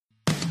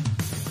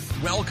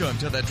Welcome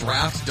to the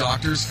Draft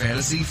Doctors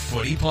Fantasy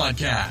Footy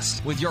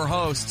Podcast with your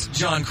hosts,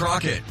 John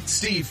Crockett,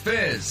 Steve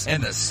Fizz,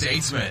 and the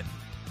Statesman.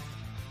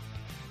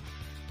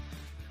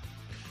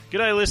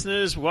 G'day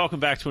listeners,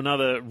 welcome back to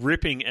another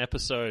ripping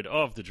episode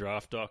of the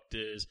Draft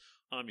Doctors.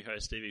 I'm your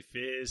host, Stevie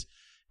Fizz,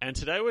 and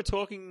today we're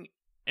talking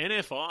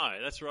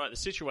NFI. That's right, the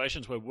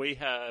situations where we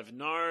have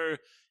no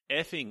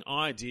effing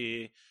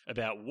idea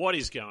about what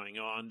is going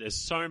on. There's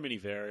so many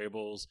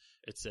variables.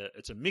 It's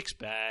a mixed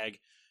bag.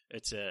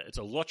 It's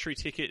a lottery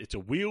ticket. It's a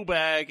wheel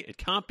bag. It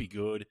can't be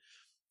good.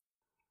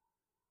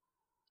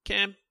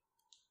 Cam,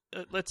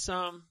 let's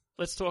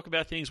talk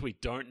about things we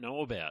don't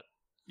know about.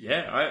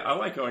 Yeah, I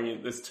like going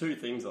in. There's two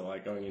things I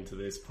like going into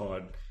this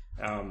pod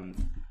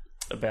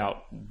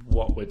about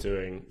what we're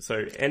doing.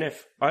 So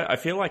I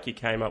feel like you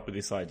came up with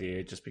this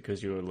idea just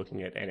because you were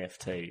looking at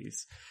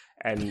NFTs,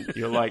 and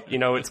you're like,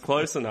 it's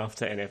close enough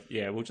to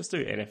Yeah, we'll just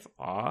do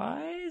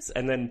NFIs.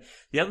 And then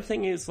the other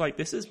thing is like,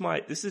 this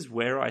is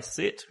where I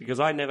sit because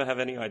I never have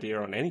any idea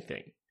on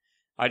anything.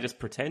 I just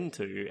pretend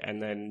to,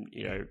 and then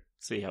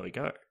see how we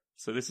go.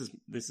 So this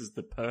is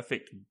the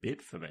perfect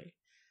bit for me.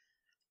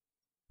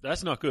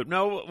 That's not good.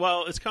 No,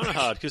 well, it's kind of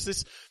hard because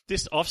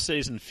this off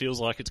season feels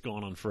like it's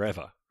gone on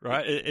forever,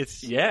 right?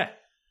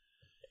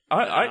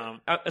 I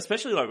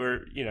especially like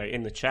we're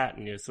in the chat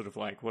and you're sort of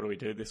like, what do we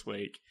do this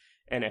week?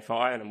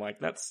 NFI, and I'm like,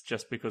 that's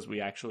just because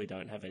we actually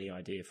don't have any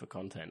idea for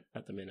content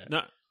at the minute.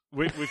 No,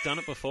 we've done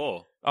it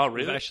before. Oh,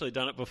 really? We've actually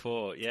done it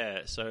before.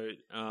 Yeah. So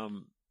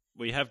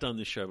we have done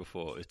this show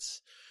before.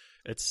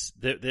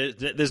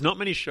 There's not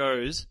many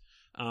shows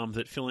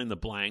that fill in the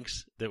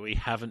blanks that we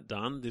haven't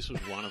done. This was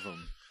one of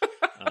them.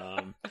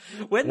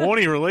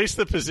 Warnie, release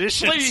the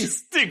positions.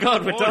 Please, dear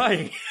God, we're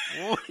dying.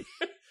 Warnie,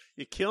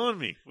 you're killing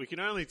me. We can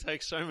only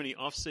take so many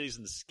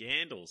off-season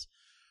scandals.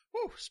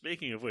 Whew,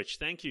 speaking of which,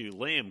 thank you,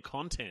 Liam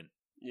Content.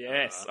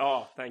 Yes.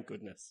 Thank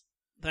goodness.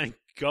 Thank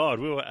God.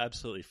 We were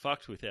absolutely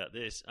fucked without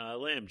this.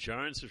 Liam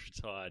Jones has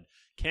retired.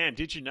 Cam,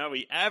 did you know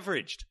he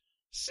averaged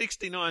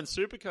 69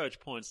 Supercoach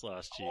points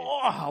last year?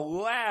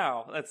 Oh,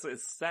 wow.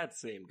 It's sad to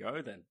see him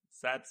go then.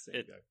 Sad to see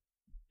him go.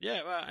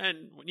 Yeah, well,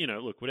 and,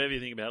 look, whatever you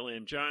think about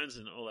Liam Jones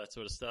and all that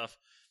sort of stuff,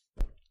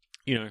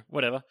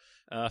 whatever.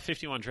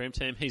 51 Dream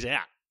Team, he's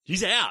out.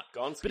 He's out.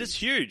 Gone. But it's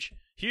huge.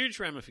 Huge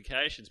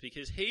ramifications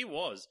because he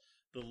was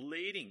the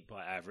leading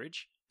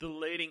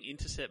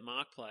intercept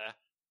mark player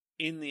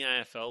in the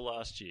AFL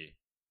last year.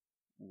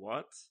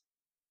 What?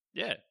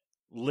 Yeah.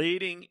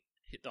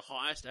 Hit the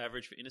highest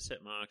average for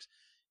intercept marks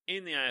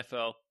in the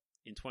AFL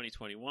in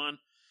 2021.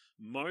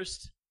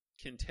 Most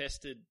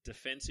contested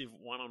defensive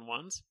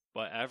one-on-ones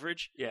by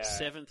average,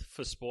 7th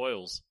for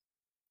spoils.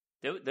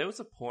 There was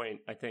a point,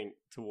 I think,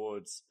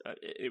 towards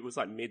it was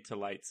like mid to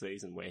late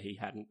season where he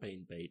hadn't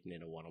been beaten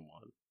in a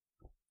one-on-one.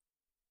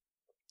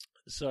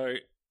 So,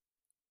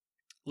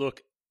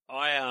 look,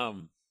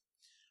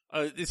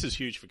 this is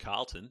huge for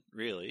Carlton,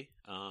 really.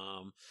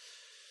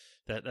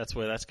 That's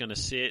where that's going to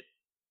sit.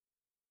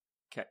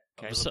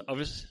 Caleb?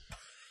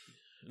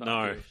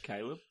 No,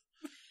 Caleb.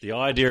 The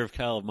idea of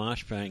Caleb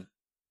Marchbank.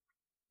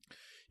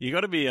 You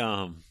got to be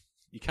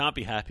you can't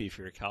be happy if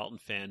you're a Carlton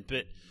fan.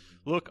 But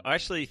look, I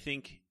actually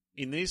think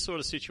in these sort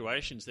of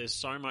situations, there's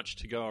so much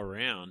to go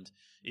around.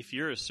 If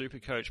you're a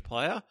Supercoach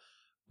player,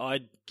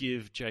 I'd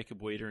give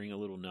Jacob Wiedering a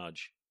little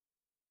nudge.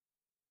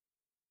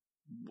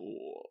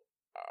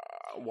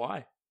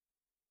 Why?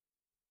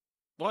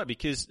 Why?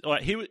 Because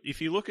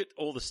if you look at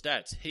all the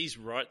stats, he's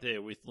right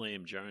there with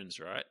Liam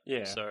Jones, right?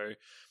 Yeah. So,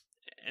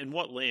 and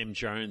what Liam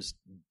Jones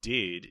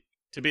did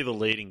to be the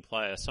leading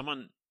player,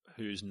 someone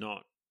who's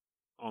not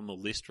on the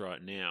list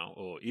right now,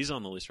 or is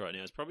on the list right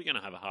now, is probably going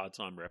to have a hard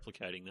time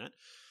replicating that.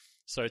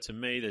 So to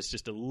me, there's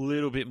just a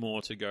little bit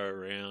more to go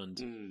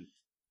around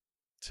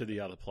to the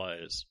other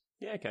players.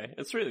 Yeah, okay.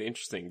 It's really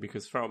interesting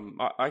because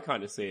I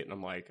kind of see it and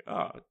I'm like,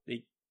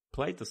 he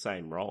played the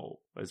same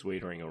role as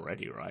Wiedering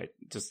already, right?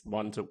 Just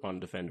one took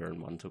one defender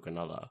and one took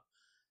another.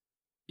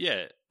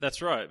 Yeah,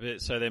 that's right.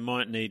 So there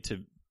might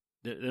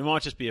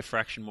just be a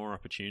fraction more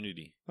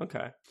opportunity.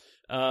 Okay.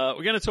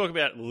 We're going to talk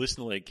about the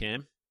Listener League,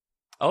 Cam.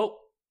 Oh,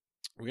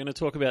 we're going to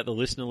talk about the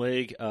Listener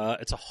League.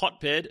 It's a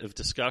hotbed of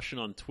discussion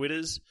on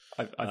Twitters.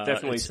 I've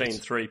definitely seen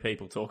 3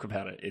 people talk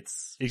about it.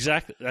 It's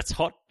exactly that's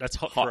hot. That's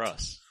hot for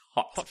us.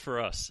 Hot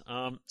for us.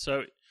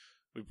 So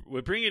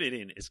we're bringing it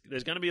in.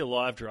 There's going to be a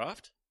live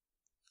draft.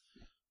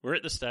 We're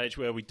at the stage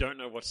where we don't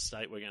know what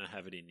state we're going to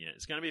have it in yet.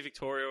 It's going to be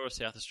Victoria or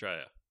South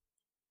Australia.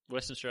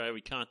 Western Australia,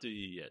 we can't do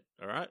you yet.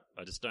 All right,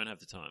 I just don't have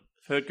the time.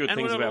 I've heard good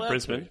things about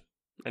Brisbane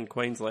and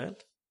Queensland.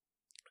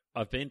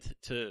 I've been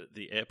to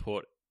the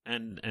airport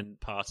and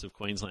parts of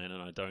Queensland,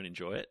 and I don't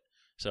enjoy it.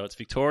 So it's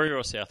Victoria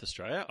or South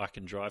Australia. I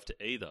can drive to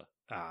either.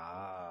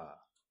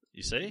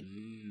 You see?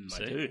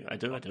 I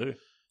do.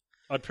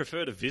 I'd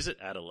prefer to visit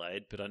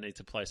Adelaide, but I need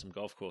to play some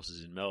golf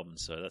courses in Melbourne,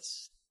 so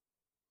that's...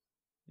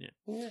 Yeah.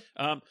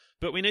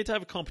 But we need to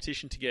have a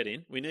competition to get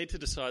in. We need to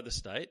decide the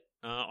state.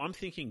 I'm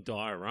thinking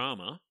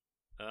diorama,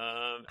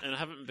 and I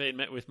haven't been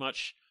met with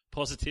much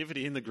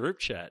positivity in the group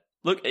chat.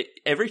 Look,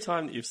 every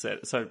time that you've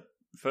said... So,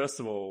 first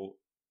of all,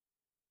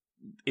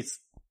 it's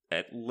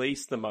at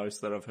least the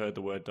most that I've heard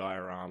the word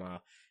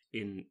diorama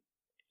in,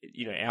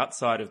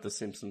 outside of the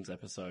Simpsons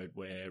episode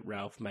where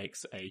Ralph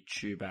makes a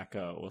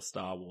Chewbacca or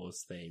Star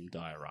Wars themed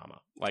diorama.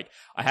 Like,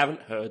 I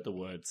haven't heard the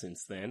word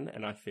since then,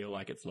 and I feel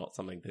like it's not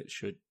something that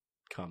should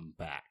come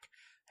back.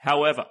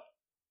 However,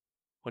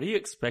 what are you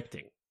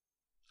expecting?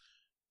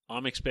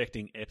 I'm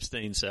expecting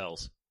Epstein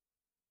cells.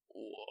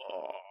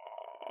 Whoa,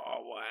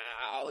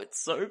 wow,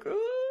 it's so good.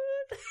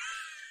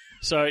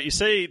 So you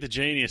see the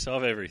genius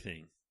of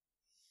everything.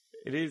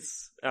 It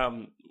is,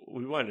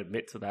 we won't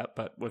admit to that,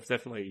 but we've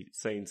definitely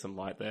seen some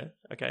light there.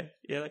 Okay.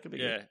 Yeah, that could be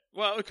good.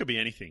 Well, it could be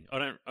anything.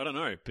 I don't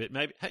know, but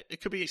maybe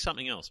it could be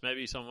something else.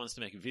 Maybe someone wants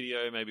to make a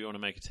video, maybe you want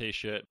to make a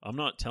t-shirt. I'm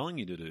not telling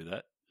you to do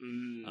that.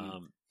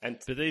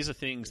 But these are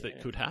things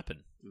that could happen.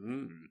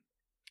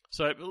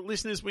 So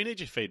listeners, we need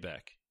your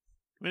feedback.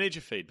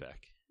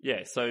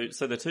 Yeah, so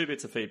the two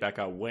bits of feedback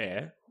are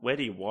where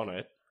do you want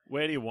it?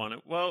 Where do you want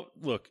it? Well,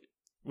 look,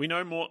 we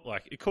know more,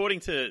 like, according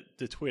to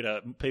the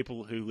Twitter,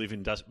 people who live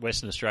in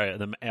Western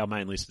Australia, our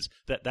main listeners,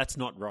 that's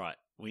not right.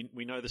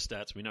 We know the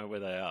stats, we know where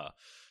they are.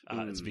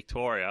 It's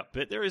Victoria,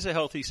 but there is a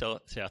healthy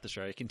South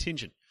Australia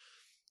contingent.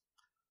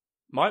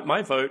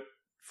 My vote,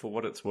 for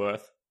what it's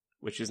worth,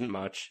 which isn't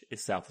much,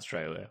 is South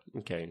Australia.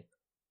 I'm keen.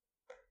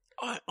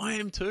 I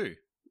am too.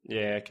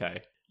 Yeah,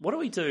 okay. What do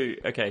we do?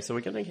 Okay, so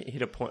we're going to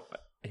hit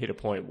a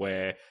point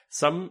where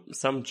some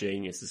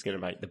genius is going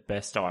to make the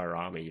best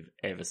diorama you've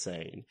ever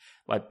seen,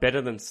 like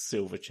better than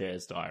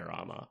Silverchair's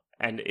diorama,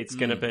 and it's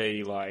going to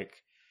be like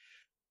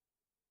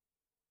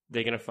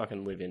they're going to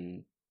fucking live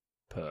in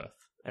Perth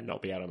and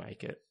not be able to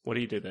make it. What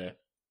do you do there?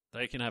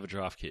 They can have a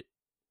draft kit.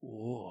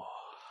 Whoa.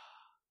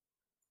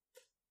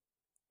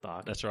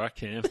 But that's right,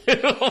 Cam.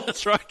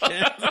 That's right,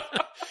 Cam.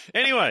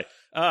 Anyway,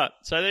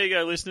 so there you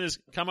go, listeners.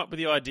 Come up with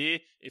the idea.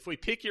 If we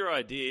pick your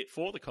idea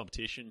for the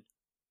competition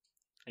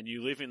and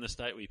you live in the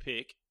state we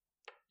pick,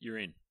 you're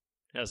in.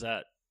 How's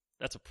that?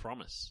 That's a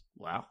promise.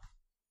 Wow.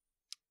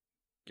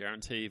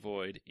 Guarantee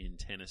void in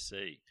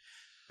Tennessee.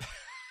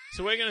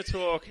 So we're going to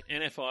talk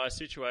NFI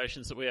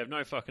situations that we have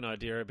no fucking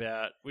idea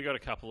about. We got a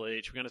couple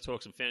each. We're going to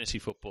talk some fantasy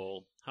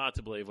football. Hard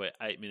to believe we're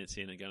 8 minutes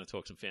in and going to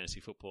talk some fantasy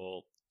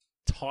football.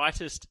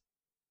 Tightest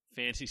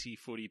fantasy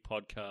footy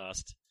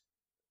podcast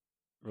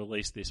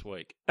released this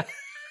week.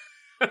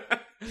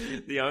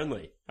 The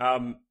only.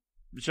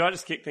 Should I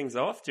just kick things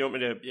off? Do you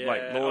want me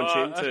to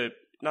launch into?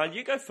 No,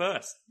 you go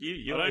first.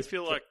 You. I don't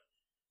feel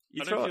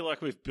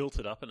like we've built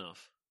it up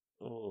enough.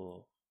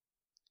 Oh.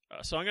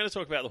 So I'm going to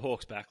talk about the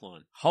Hawks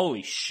backline.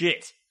 Holy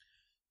shit!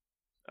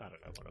 I don't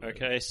know what I'm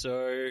Okay,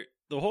 so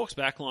the Hawks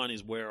backline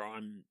is where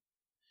I'm,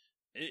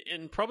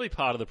 and probably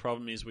part of the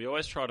problem is we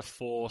always try to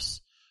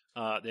force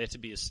there to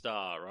be a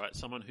star, right?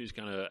 Someone who's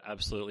going to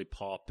absolutely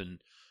pop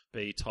and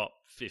be top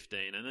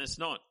 15. And that's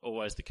not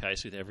always the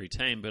case with every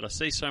team, but I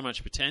see so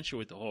much potential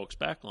with the Hawks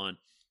backline.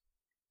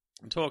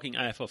 I'm talking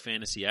AFL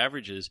fantasy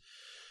averages.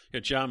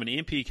 You've got Jarman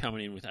Impey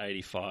coming in with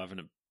 85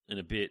 and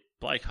a bit.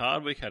 Blake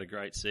Hardwick had a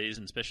great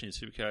season, especially in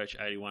Supercoach,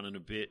 81 and a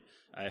bit.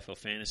 AFL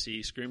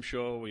fantasy.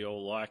 Scrimshaw, we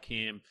all like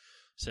him,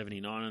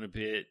 79 and a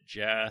bit.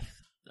 Jath,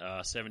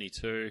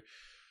 72.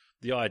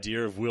 The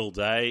idea of Will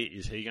Day,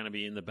 is he going to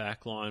be in the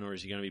back line or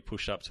is he going to be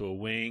pushed up to a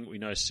wing? We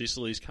know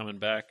Sicily's coming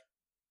back.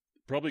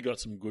 Probably got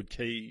some good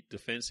key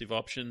defensive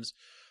options.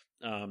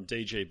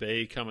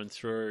 DGB coming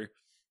through.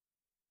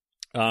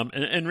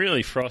 And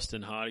really Frost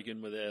and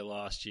Hardigan were there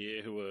last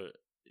year who were,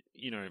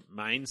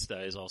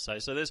 mainstays, I'll say.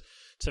 So there's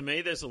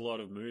a lot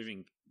of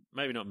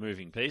maybe not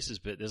moving pieces,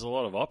 but there's a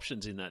lot of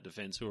options in that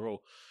defense who are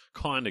all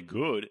kind of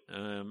good.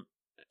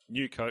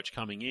 New coach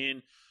coming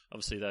in.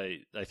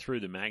 Obviously, they threw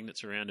the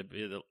magnets around a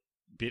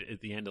bit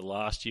at the end of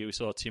last year. We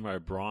saw Tim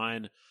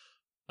O'Brien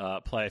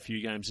play a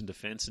few games in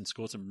defence and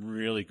scored some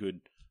really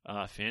good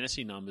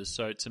fantasy numbers.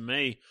 So to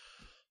me,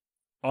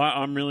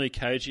 I'm really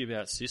cagey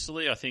about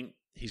Sicily. I think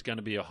he's going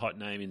to be a hot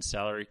name in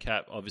salary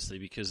cap, obviously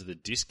because of the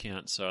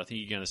discount. So I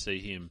think you're going to see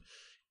him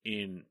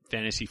in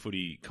fantasy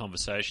footy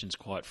conversations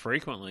quite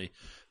frequently.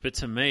 But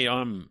to me,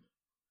 I'm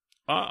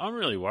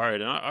really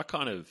worried, and I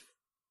kind of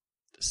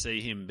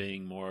see him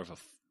being more of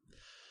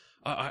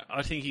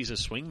I think he's a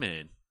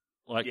swingman.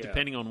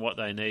 Depending on what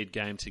they need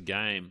game to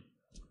game,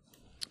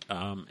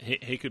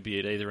 he could be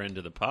at either end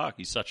of the park.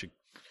 He's such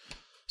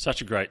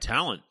a great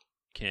talent,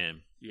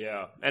 Cam.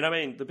 Yeah, and I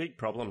mean the big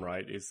problem,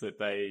 right, is that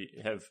they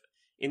have,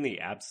 in the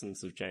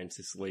absence of James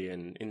Sicily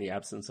and in the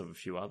absence of a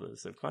few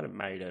others, they've kind of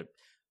made a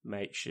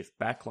makeshift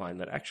backline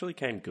that actually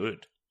came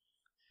good.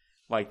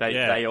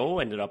 They all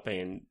ended up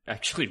being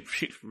actually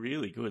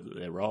really good at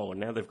their role, and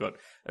now they've got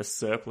a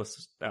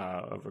surplus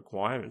of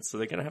requirements, so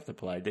they're going to have to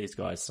play these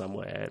guys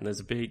somewhere. And there's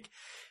a big,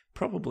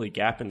 probably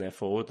gap in their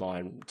forward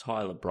line.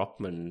 Tyler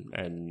Brockman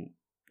and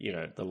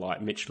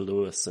Mitch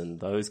Lewis and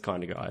those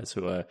kind of guys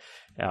who are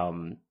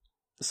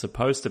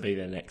supposed to be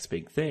their next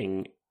big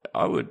thing.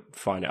 I would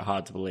find it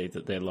hard to believe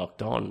that they're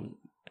locked on,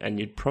 and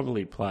you'd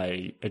probably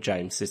play a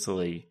James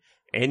Sicily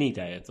any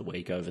day of the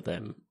week over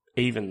them,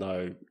 even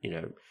though,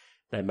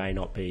 they may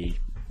not be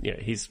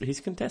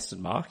his contested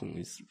marking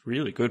is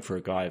really good for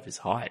a guy of his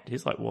height.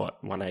 He's like,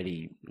 what,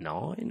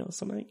 189 or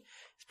something?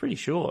 He's pretty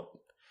short.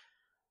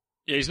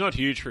 Yeah, he's not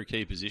huge for a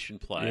key position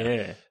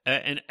player.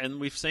 Yeah. And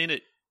we've seen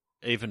it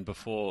even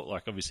before,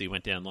 like obviously he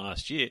went down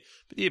last year,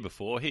 but the year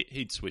before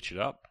he'd switch it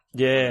up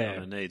on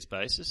a needs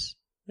basis.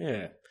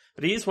 Yeah.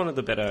 But he is one of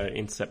the better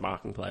intercept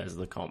marking players of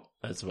the comp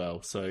as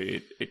well. So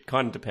it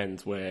kind of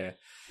depends where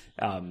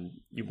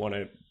you want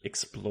to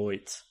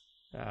exploit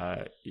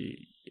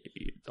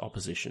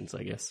oppositions,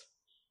 I guess.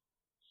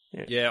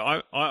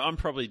 Yeah, I'm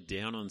probably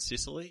down on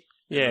Sicily.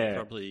 Yeah. I'm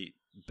probably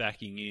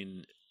backing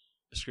in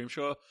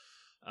Scrimshaw.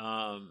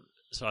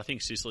 So I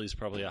think Sicily's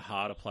probably a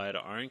harder player to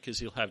own because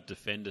he'll have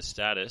defender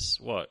status.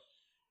 What?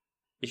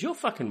 Is your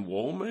fucking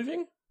wall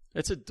moving?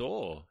 It's a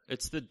door.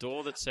 It's the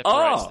door that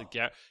separates the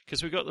garage.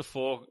 Because we've got the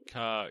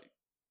 4-car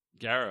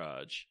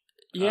garage.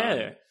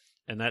 Yeah.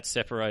 And that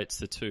separates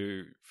the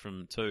 2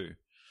 from 2.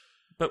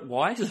 But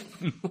why is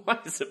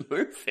it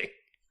moving?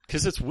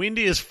 Because it's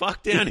windy as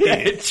fuck down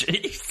here.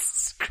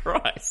 Jesus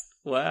Christ.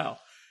 Wow.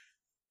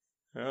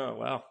 Oh,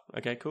 wow.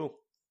 Okay, cool.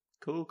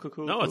 Cool.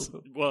 No,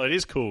 well, it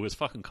is cool. It's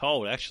fucking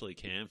cold, actually,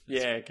 Cam.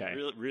 It's okay.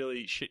 Really,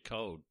 really shit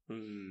cold.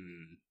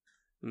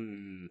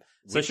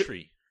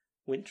 Wintry.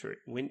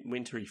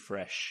 Wintry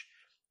fresh.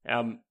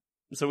 So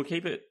we'll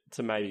keep it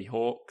to maybe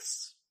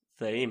Hawks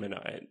theme, and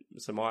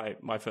so my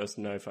first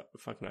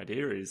fucking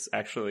idea is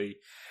actually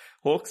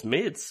Hawks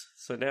mids.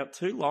 So now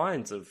 2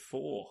 lines of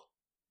 4.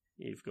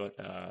 You've got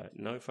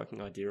no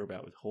fucking idea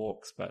about with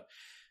Hawks, but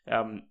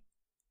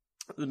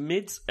the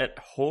mids at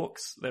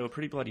Hawks, they were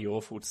pretty bloody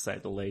awful to say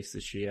the least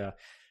this year.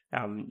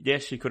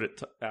 Yes, you could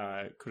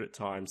at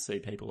times see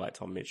people like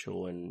Tom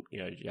Mitchell and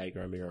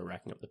Jaeger O'Meara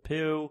racking up the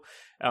pill,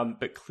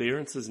 but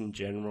clearances in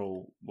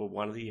general were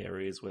one of the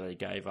areas where they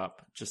gave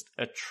up just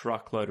a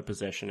truckload of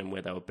possession and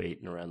where they were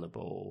beaten around the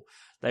ball.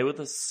 They were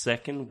the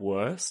second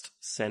worst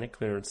centre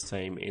clearance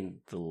team in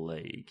the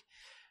league.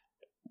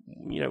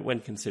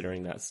 When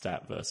considering that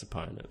stat versus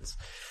opponents.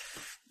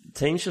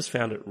 Teams just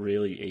found it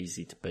really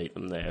easy to beat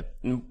them there.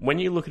 And when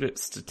you look at it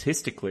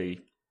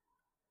statistically,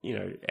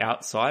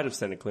 outside of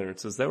centre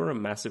clearances, they were a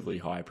massively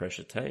high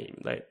pressure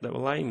team. They were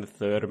laying the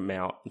third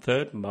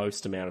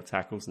most amount of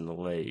tackles in the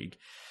league.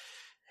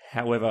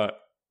 However,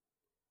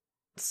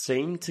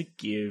 seemed to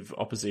give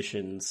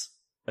oppositions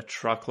a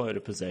truckload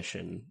of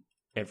possession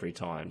every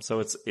time. So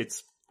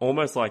it's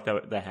almost like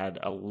they had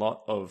a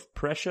lot of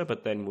pressure,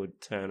 but then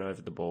would turn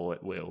over the ball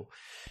at will.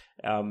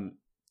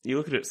 You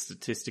look at it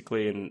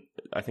statistically, and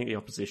I think the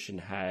opposition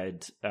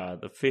had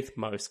the 5th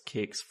most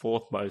kicks,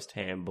 4th most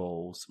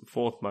handballs,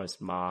 4th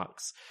most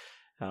marks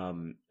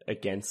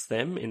against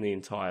them in the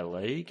entire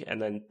league,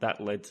 and then that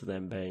led to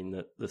them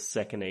being the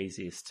second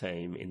easiest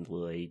team in the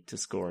league to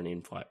score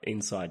an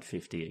inside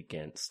 50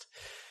 against.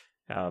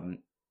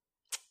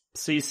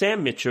 So you're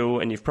Sam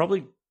Mitchell, and you've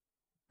probably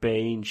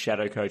been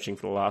shadow coaching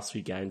for the last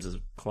few games of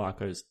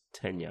Clarko's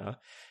tenure.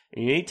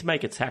 And you need to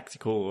make a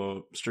tactical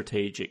or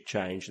strategic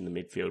change in the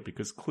midfield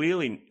because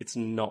clearly it's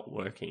not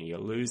working. You're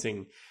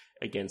losing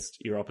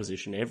against your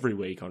opposition every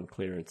week on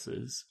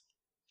clearances.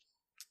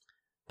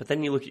 But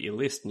then you look at your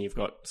list and you've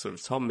got sort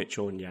of Tom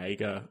Mitchell and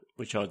Jaeger,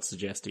 which I'd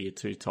suggest are your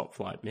 2 top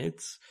flight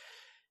mids.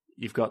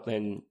 You've got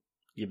then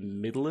your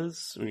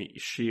middlers,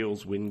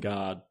 Shields,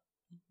 Wingard,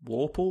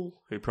 Warple,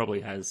 who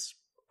probably has,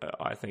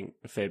 I think,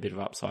 a fair bit of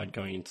upside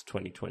going into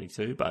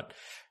 2022, but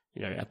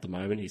at the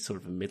moment, he's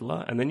sort of a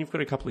middler. And then you've got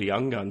a couple of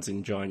young guns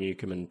in Jai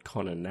Newcombe and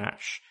Connor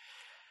Nash,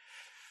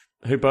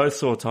 who both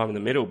saw time in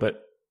the middle,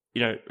 but,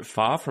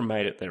 far from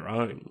made it their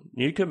own.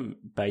 Newcombe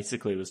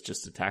basically was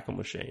just a tackle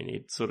machine.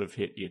 He'd sort of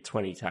hit your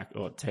 10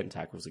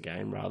 tackles a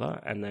game,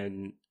 rather, and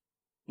then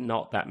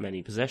not that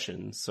many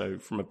possessions. So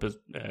from a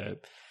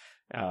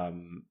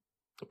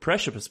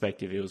pressure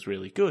perspective, he was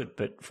really good,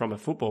 but from a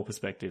football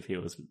perspective, he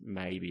was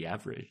maybe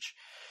average.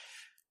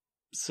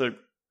 So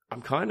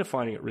I'm kind of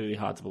finding it really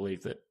hard to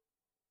believe that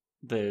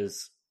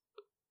there's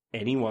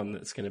anyone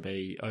that's going to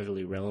be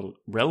overly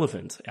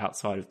relevant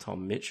outside of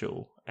Tom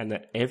Mitchell and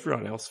that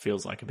everyone else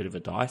feels like a bit of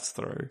a dice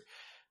throw.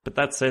 But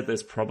that said,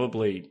 there's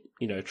probably,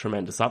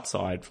 tremendous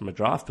upside from a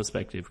draft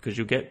perspective because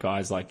you'll get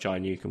guys like Jai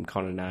Newcombe,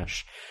 Connor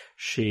Nash,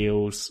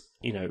 Shields,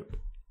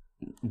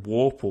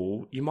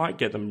 Warple. You might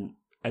get them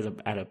at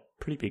a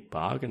pretty big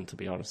bargain, to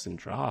be honest, in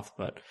draft.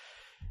 But,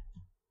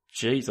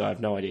 geez, I have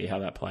no idea how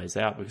that plays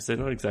out because they're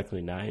not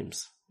exactly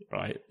names,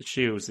 right?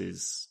 Shields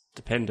is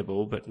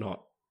dependable, but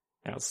not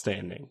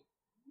outstanding.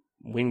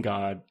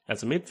 Wingard,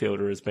 as a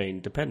midfielder, has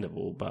been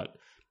dependable, but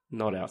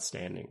not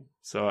outstanding.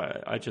 So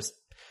I just,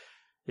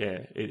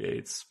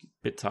 it's a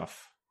bit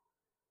tough.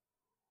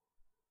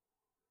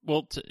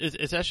 Well,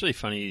 it's actually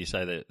funny you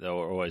say that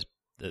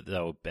they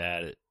were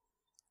bad at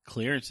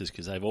clearances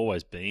because they've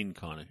always been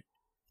kind of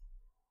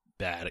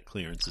bad at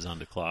clearances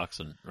under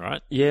Clarkson,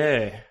 right?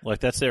 Yeah. Like,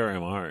 that's their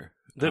MO.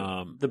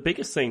 The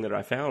biggest thing that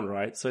I found,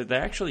 right, so they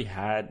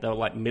were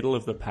like middle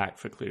of the pack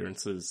for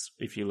clearances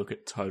if you look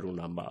at total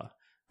number,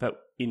 but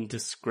in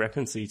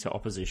discrepancy to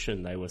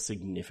opposition, they were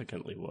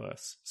significantly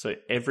worse. So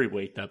every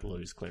week they'd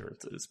lose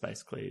clearances,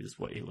 basically, is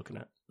what you're looking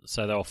at.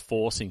 So they were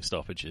forcing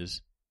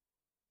stoppages.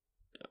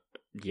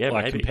 Yeah,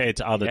 like maybe. compared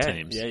to other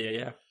teams.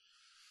 Yeah.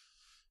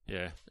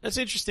 Yeah. It's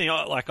interesting.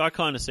 I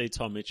kind of see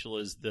Tom Mitchell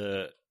as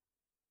the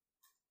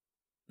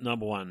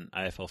number one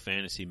AFL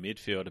fantasy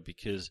midfielder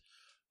because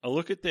I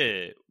look at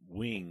their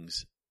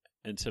wings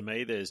and to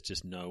me there's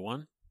just no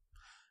one.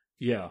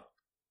 Yeah.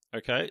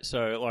 Okay,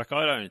 so I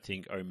don't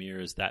think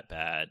O'Meara's that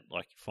bad.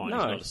 Fine, No.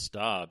 he's not a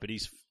star, but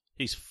he's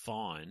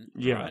fine.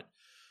 Yeah.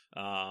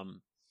 Right?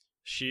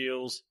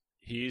 Shields,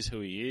 he is who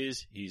he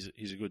is.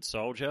 He's a good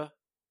soldier.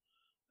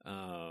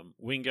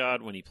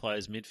 Wingard, when he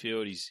plays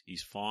midfield,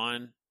 he's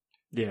fine.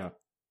 Yeah.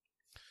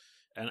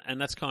 And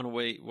that's kind of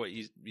what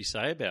you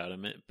say about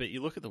him. But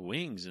you look at the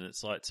wings, and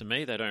it's to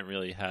me, they don't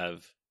really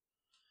have.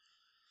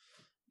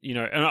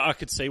 And I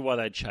could see why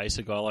they'd chase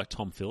a guy like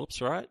Tom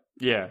Phillips, right?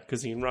 Yeah,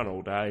 because he can run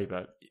all day,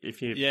 but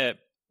if you're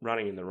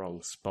running in the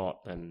wrong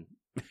spot, then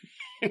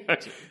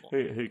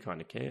who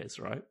kind of cares,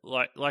 right?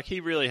 Like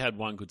he really had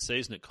one good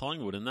season at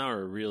Collingwood, and they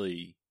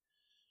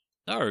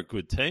were a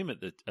good team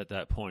at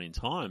that point in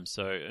time.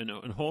 So,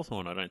 and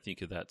Hawthorn, I don't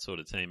think of that sort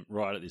of team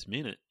right at this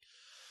minute.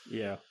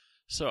 Yeah.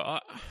 So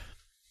I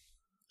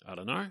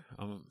don't know.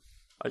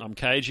 I'm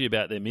cagey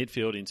about their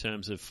midfield in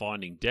terms of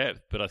finding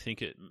depth, but I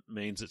think it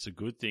means it's a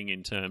good thing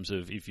in terms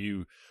of if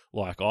you,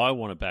 like I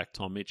want to back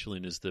Tom Mitchell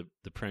in as the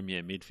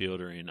premier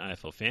midfielder in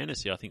AFL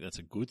fantasy, I think that's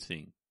a good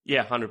thing.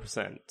 Yeah,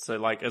 100%.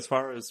 So, as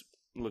far as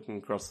looking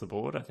across the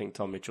board, I think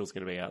Tom Mitchell's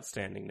going to be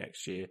outstanding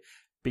next year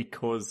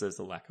because there's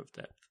a lack of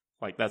depth.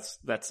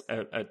 That's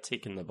a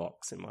tick in the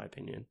box, in my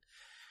opinion.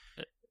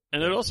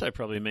 And it also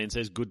probably means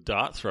there's good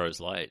dart throws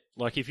late.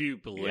 If you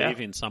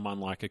believe in someone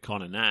like a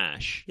Connor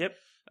Nash, yep.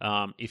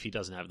 If he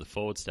doesn't have the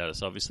forward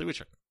status, obviously,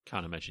 which I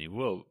can't imagine he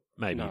will.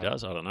 Maybe he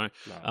does. I don't know.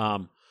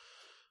 No.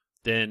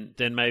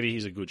 Then maybe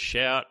he's a good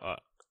shout.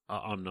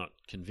 I'm not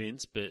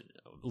convinced, but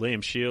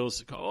Liam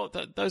Shields,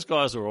 those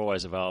guys are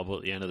always available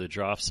at the end of the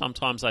draft.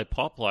 Sometimes they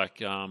pop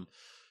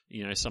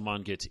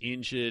someone gets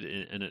injured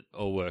and it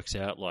all works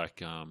out.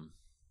 Like a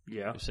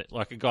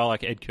guy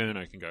like Ed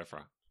Curnow can go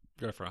for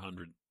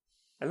 100.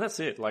 And that's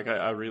it.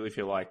 I really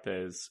feel like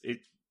the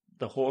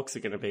Hawks are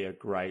going to be a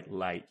great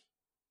late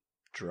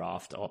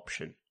draft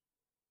option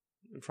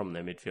from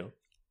their midfield.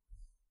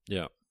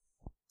 Yeah.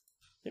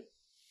 Yep.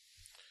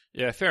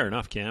 Yeah, fair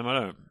enough, Cam.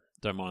 I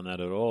don't mind that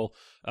at all.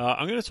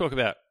 I'm going to talk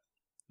about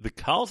the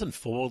Carlton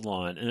forward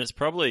line, and it's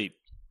probably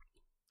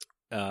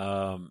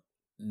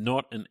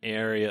not an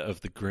area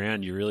of the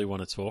ground you really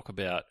want to talk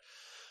about.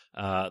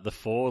 The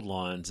forward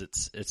lines,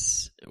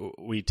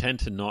 we tend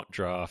to not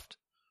draft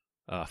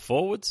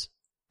forwards,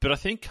 but I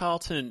think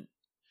Carlton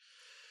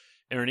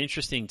are an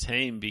interesting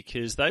team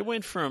because they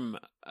went from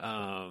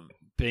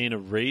being a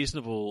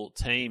reasonable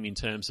team in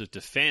terms of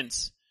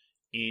defence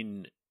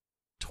in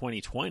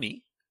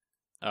 2020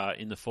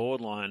 in the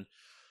forward line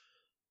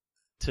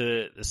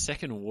to the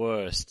second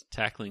worst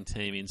tackling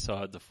team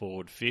inside the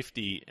forward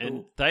 50.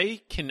 And they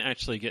can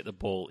actually get the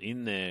ball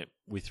in there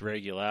with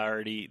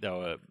regularity. They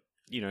were,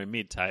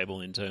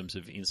 mid-table in terms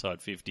of inside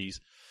 50s.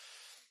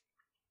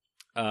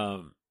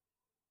 And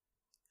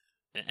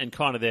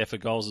kind of there for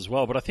goals as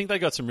well. But I think they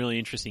got some really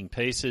interesting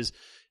pieces.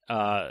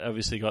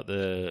 Obviously got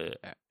the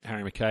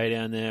Harry McKay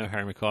down there,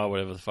 Harry Mackay,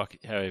 whatever the fuck,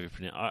 however you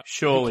pronounce it.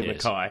 Surely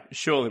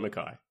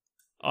Mackay.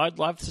 I'd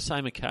love to say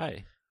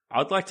McKay.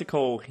 I'd like to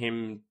call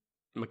him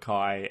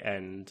Mackay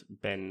and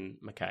Ben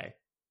McKay.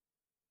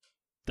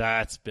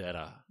 That's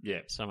better.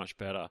 Yeah. So much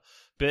better.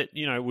 But,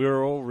 we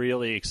were all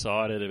really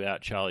excited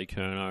about Charlie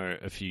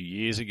Curnow a few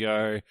years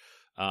ago.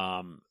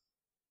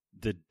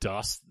 The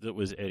dust that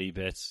was Eddie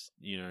Betts,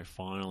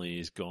 finally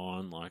is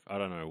gone. I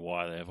don't know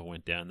why they ever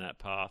went down that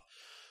path.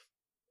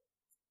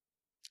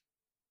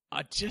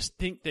 I just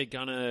think they're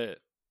going to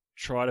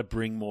try to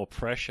bring more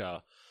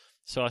pressure.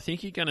 So I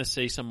think you're going to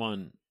see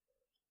someone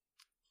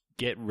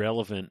get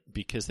relevant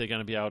because they're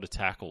going to be able to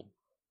tackle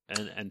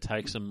and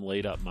take some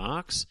lead-up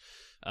marks.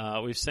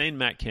 We've seen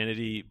Matt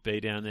Kennedy be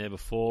down there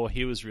before.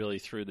 He was really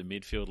through the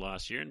midfield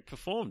last year and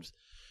performed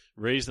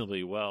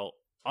reasonably well.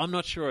 I'm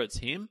not sure it's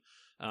him.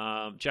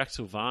 Jack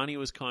Silvani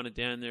was kind of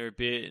down there a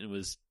bit and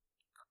was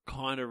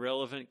kind of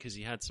relevant because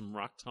he had some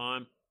ruck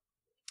time.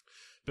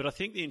 But I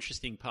think the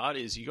interesting part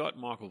is you got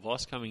Michael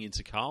Voss coming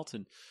into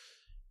Carlton,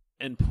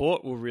 and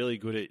Port were really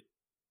good at,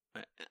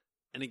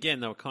 and again,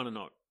 they were kind of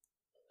not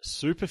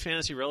super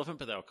fantasy relevant,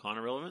 but they were kind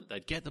of relevant.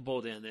 They'd get the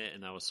ball down there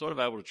and they were sort of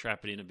able to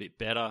trap it in a bit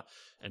better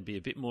and be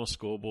a bit more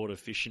scoreboard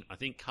efficient. I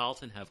think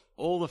Carlton have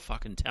all the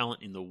fucking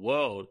talent in the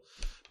world,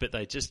 but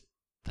they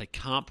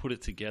can't put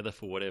it together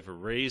for whatever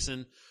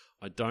reason.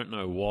 I don't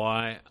know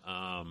why.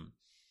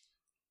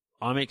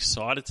 I'm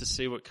excited to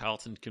see what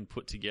Carlton can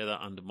put together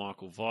under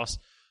Michael Voss.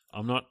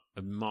 I'm not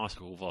a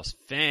Michael Voss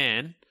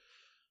fan,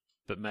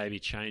 but maybe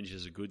change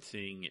is a good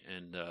thing,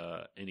 and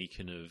he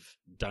can have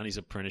done his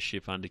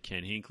apprenticeship under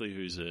Ken Hinkley,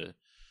 who's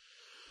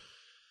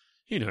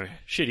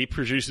he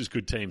produces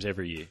good teams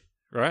every year,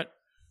 right?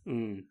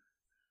 Mm.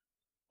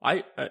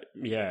 I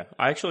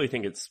actually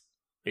think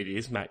it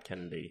is Matt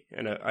Kennedy,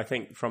 and I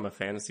think from a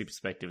fantasy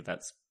perspective,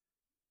 that's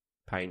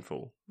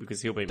painful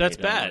because he'll be that's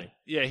mid bad. only.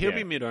 Yeah, he'll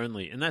be mid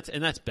only, and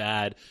that's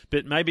bad.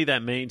 But maybe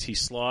that means he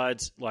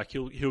slides, like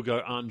he'll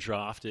go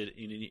undrafted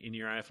in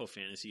your AFL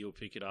fantasy. He'll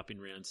pick it up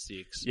in round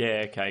 6.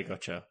 Yeah, okay,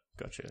 gotcha.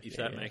 If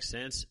that makes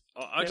sense,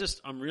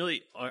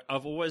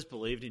 I've always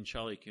believed in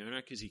Charlie Curnow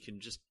because he can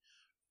just,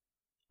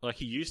 like,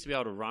 he used to be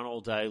able to run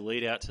all day,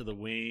 lead out to the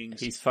wings.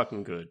 He's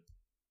fucking good.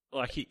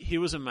 Like, he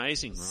was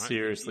amazing, right?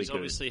 Seriously He's good.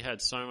 obviously had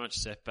so much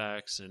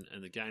setbacks and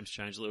the game's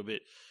changed a little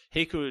bit.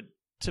 He could,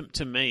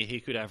 to me,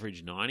 he could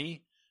average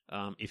 90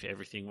 if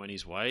everything went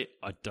his way.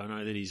 I don't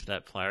know that he's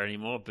that player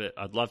anymore, but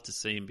I'd love to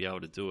see him be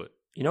able to do it.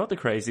 You know what the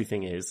crazy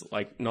thing is?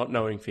 Like, not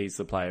knowing if he's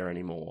the player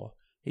anymore,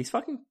 he's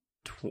fucking...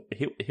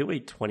 he'll be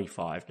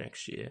 25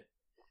 next year.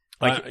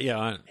 Like,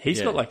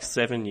 he's got like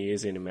 7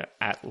 years in him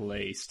at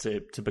least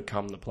to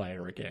become the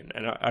player again.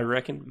 And I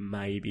reckon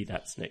maybe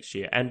that's next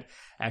year. And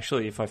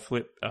actually, if I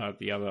flip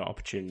the other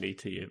opportunity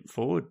to your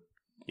forward,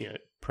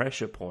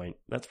 pressure point,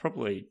 that's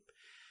probably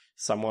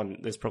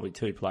there's probably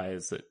 2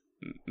 players that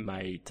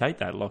may take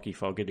that, Lockie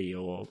Fogarty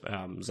or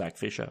Zach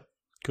Fisher.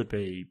 Could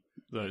be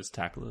those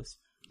tacklers.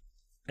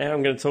 And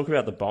I'm going to talk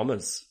about the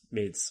Bombers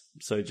mids.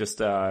 So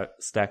just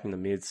stacking the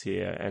mids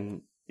here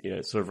and,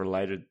 sort of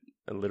related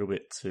a little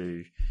bit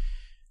to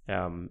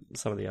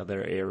some of the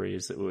other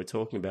areas that we were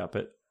talking about.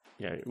 But,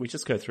 we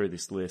just go through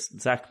this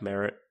list. Zach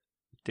Merritt,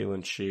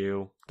 Dylan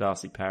Shield,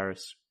 Darcy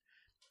Paris,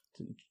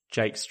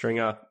 Jake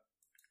Stringer,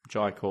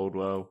 Jai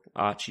Caldwell,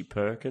 Archie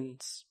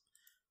Perkins,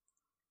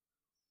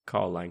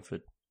 Kyle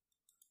Langford.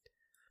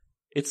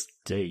 It's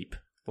deep.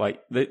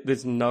 Like,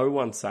 there's no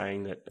one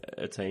saying that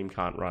a team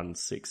can't run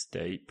 6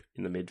 deep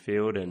in the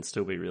midfield and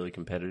still be really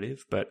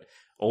competitive, but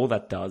all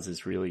that does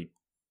is really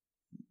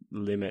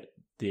limit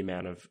the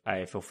amount of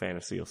AFL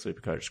fantasy or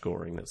Supercoach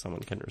scoring that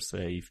someone can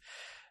receive.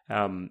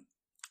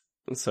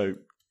 So,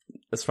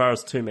 as far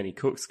as too many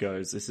cooks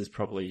goes, this is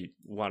probably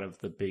one of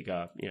the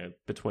bigger,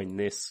 between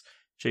this,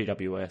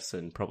 GWS,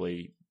 and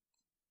probably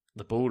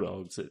the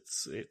Bulldogs,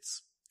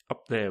 it's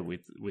up there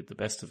with the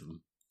best of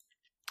them.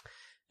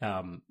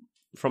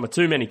 From a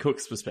too many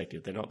cooks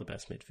perspective, they're not the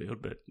best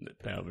midfield, but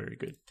they are very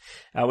good.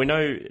 We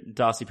know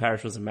Darcy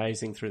Parish was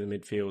amazing through the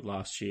midfield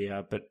last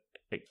year, but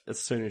as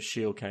soon as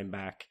Shield came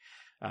back,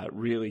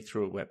 really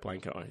threw a wet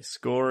blanket on his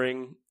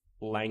scoring.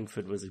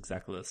 Langford was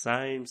exactly the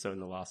same. So in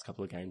the last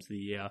couple of games of the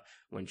year,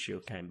 when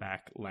Shield came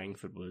back,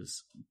 Langford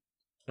was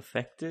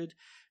affected.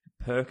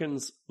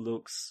 Perkins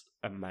looks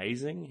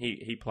amazing.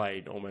 He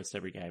played almost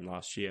every game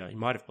last year. He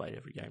might have played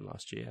every game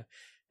last year.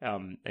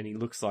 And he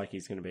looks like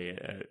he's going to be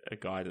a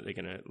guy that they're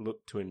going to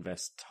look to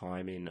invest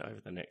time in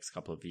over the next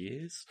couple of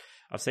years.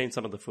 I've seen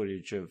some of the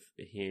footage of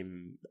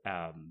him,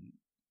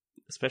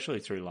 especially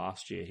through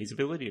last year. His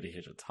ability to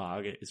hit a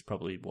target is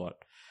probably what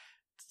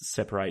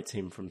separates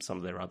him from some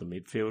of their other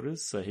midfielders.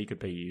 So he could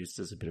be used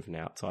as a bit of an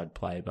outside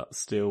player, but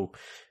still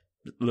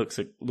looks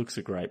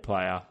a great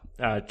player.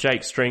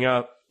 Jake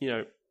Stringer,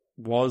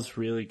 was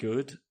really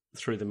good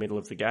through the middle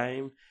of the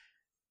game.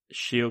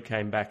 Shield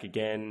came back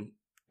again,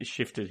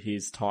 shifted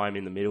his time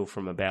in the middle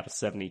from about a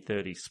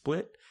 70-30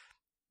 split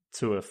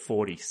to a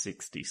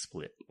 40-60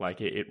 split.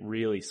 Like, it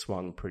really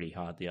swung pretty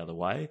hard the other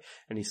way,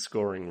 and his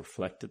scoring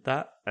reflected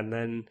that. And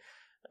then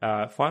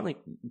finally,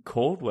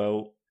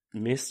 Caldwell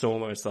missed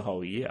almost the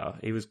whole year.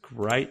 He was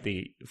great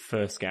the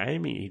first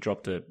game. He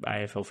dropped a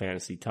AFL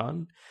fantasy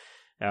ton.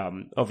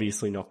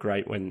 Obviously not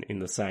great when in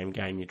the same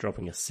game you're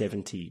dropping a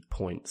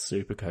 70-point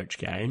Supercoach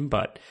game,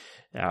 but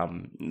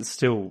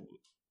still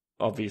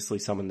obviously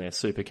someone they're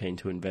super keen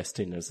to invest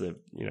in as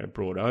they're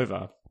brought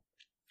over.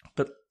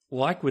 But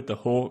like with the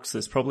Hawks,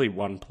 there's probably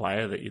one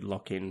player that you'd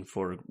lock in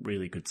for a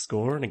really good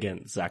score, and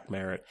again, Zach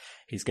Merritt,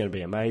 he's going to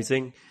be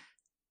amazing.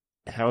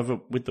 However,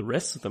 with the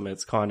rest of them,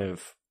 it's kind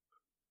of,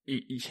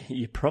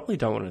 you probably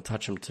don't want to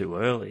touch them too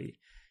early,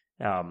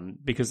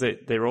 because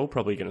they're all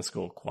probably going to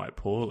score quite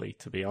poorly,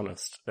 to be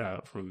honest,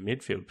 from a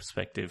midfield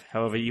perspective.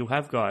 However, you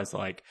have guys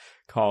like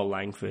Kyle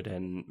Langford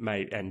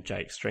and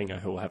Jake Stringer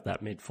who will have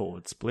that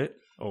mid-forward split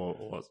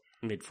or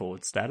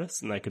mid-forward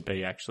status, and they could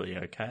be actually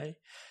okay.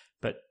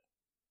 But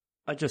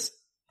I just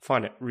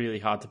find it really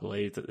hard to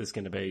believe that there's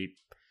going to be,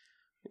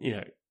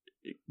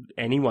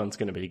 anyone's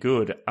going to be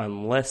good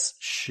unless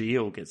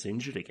Shield gets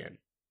injured again.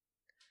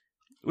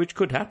 Which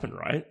could happen,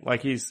 right?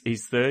 Like, he's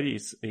 30,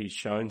 he's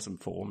shown some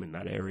form in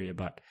that area,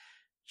 but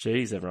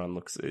geez, everyone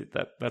looks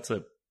that's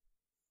a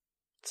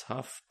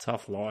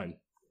tough line.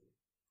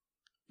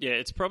 Yeah,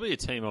 it's probably a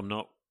team I'm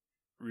not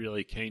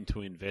really keen to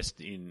invest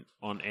in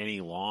on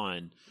any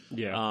line.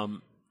 Yeah.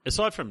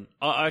 Aside from,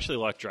 I actually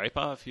like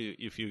Draper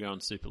if you go on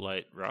super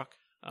late ruck.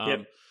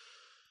 Yep.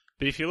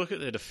 But if you look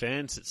at their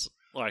defense, it's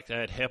like they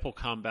had Heppel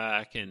come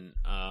back, and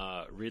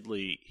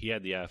Ridley, he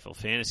had the AFL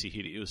fantasy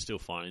hit. He was still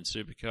fine in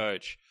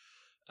Supercoach.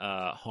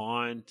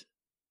 Hind,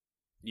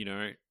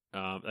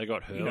 they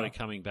got Hurley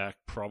coming back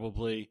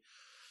probably.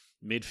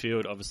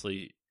 Midfield,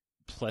 obviously,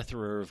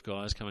 plethora of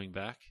guys coming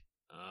back.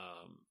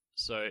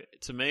 So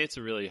to me, it's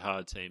a really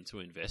hard team to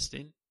invest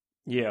in.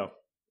 Yeah.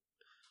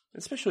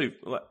 Especially,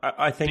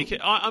 I think...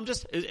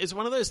 Because it's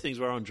one of those things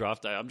where on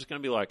draft day, I'm just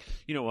going to be like,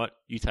 you know what?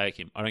 You take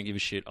him. I don't give a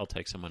shit. I'll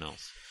take someone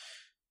else.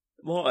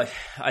 Well,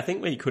 I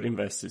think where you could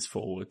invest is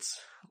forwards.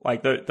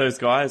 Like those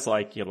guys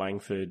like your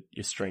Langford,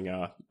 your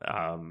Stringer,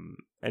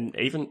 and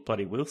even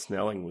bloody Will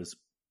Snelling was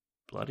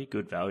bloody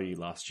good value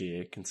last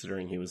year,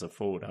 considering he was a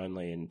forward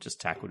only and just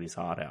tackled his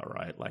heart out,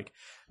 right? Like,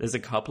 there's a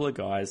couple of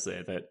guys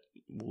there that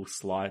will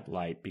slide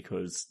late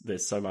because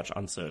there's so much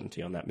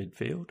uncertainty on that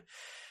midfield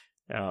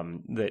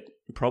that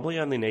probably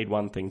only need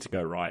one thing to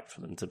go right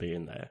for them to be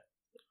in there.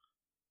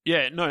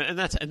 Yeah, no, and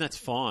that's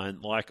fine.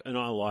 Like, and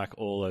I like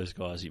all those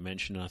guys you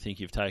mentioned. And I think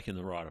you've taken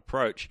the right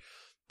approach.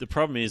 The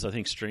problem is, I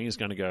think Stringer's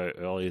going to go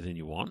earlier than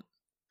you want.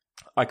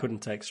 I couldn't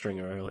take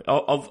Stringer early.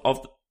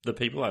 Of the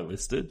people I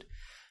listed,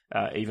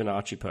 even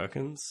Archie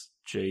Perkins,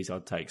 geez,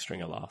 I'd take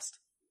Stringer last.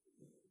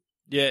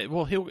 Yeah,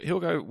 well, he'll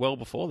go well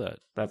before that.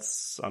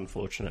 That's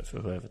unfortunate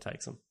for whoever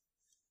takes him.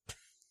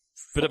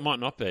 But it might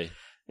not be.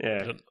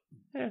 Yeah.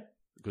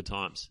 Good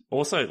times.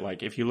 Also,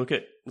 like, if you look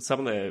at some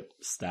of their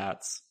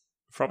stats,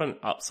 from an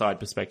upside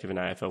perspective in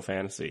AFL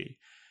fantasy,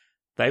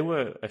 they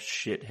were a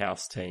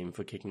shithouse team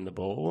for kicking the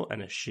ball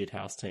and a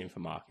shithouse team for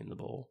marking the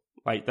ball.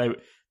 Like,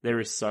 there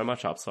is so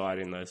much upside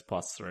in those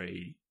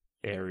 +3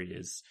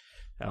 areas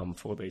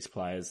for these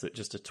players that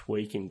just a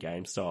tweak in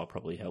game style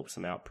probably helps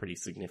them out pretty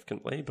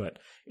significantly. But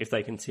if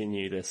they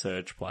continue their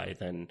surge play,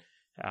 then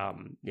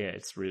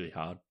it's really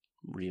hard.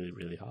 Really,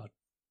 really hard.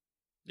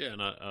 Yeah,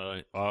 and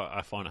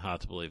I find it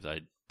hard to believe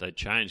they'd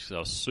change because they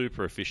were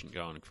super efficient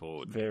going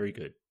forward. Very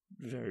good.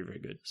 Very, very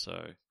good.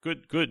 So, good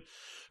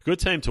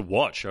team to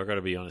watch, I've got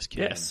to be honest,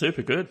 Ken. Yeah,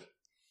 super good.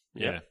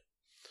 Yeah.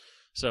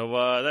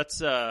 So,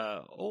 that's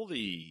all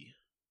the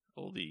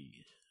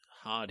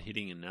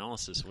hard-hitting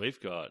analysis we've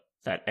got.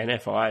 That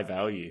NFT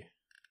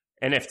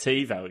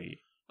value.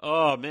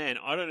 Oh, man,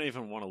 I don't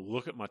even want to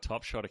look at my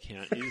Top Shot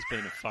account. It has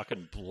been a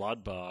fucking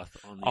bloodbath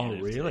on the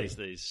NFTs really?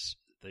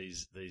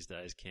 these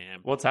days, Cam.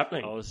 What's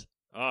happening?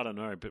 I don't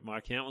know, but my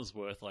account was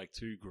worth like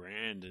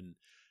 $2,000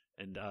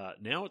 and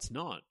now it's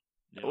not.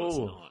 It's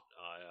not.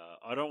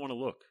 I don't want to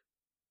look.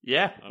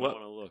 Yeah. I don't want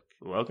to look.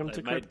 Welcome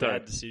to crypto.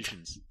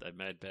 They've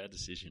made bad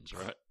decisions,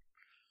 right?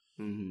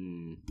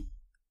 Mm.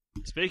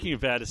 Speaking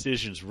of bad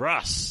decisions,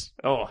 Russ.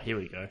 Oh, here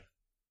we go.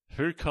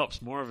 Who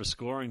cops more of a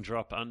scoring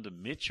drop under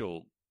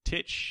Mitchell,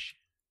 Titch,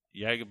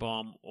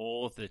 Jagerbomb,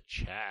 or the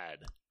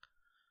Chad?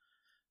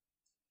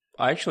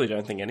 I actually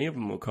don't think any of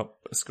them will cop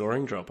a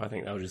scoring drop. I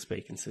think they'll just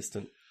be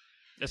consistent.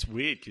 That's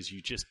weird because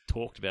you just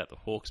talked about the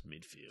Hawks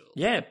midfield.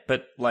 Yeah,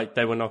 but like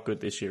they were not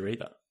good this year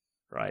either,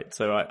 right?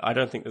 So I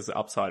don't think there's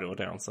upside or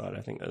downside.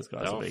 I think those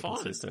guys will be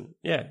consistent.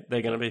 Yeah,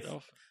 they're going to be.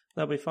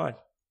 They'll be fine.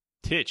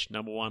 Titch,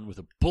 number 1 with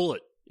a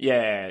bullet.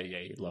 Yeah,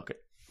 you'd lock it.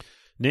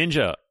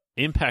 Ninja,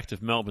 impact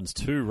of Melbourne's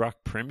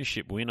 2-ruck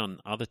premiership win on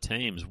other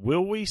teams.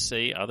 Will we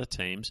see other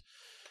teams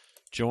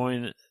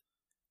join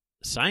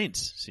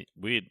Saints?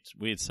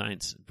 Weird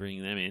Saints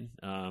bringing them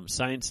in.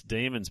 Saints,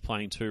 Demons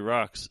playing 2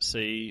 rucks.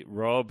 See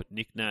Rob,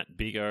 Nick Nat,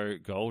 Big O,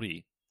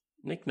 Goldie.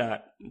 Nick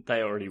Nat,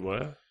 they already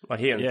were. Like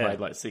he only played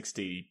like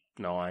 69%.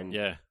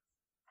 Yeah.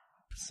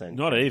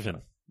 Not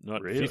even.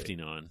 Not really?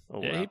 59.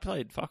 Oh, yeah, wow. He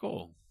played fuck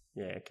all.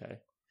 Yeah, okay.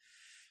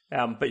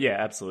 But yeah,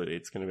 absolutely.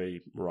 It's going to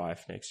be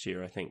rife next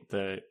year. I think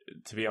to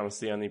be honest,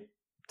 the only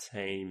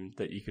team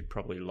that you could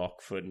probably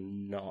lock for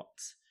not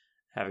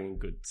having a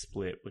good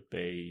split would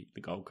be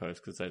the Gold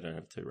Coast because they don't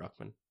have 2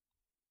 ruckmen.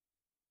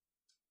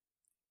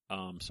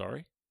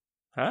 Sorry?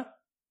 Huh?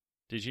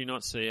 Did you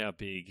not see our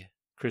big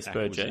Chris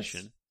Burgess?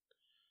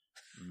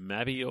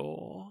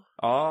 Mabior?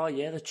 Oh,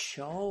 yeah, the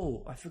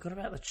Chol. I forgot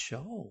about the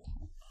Chol.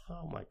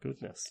 Oh, my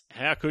goodness.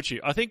 How could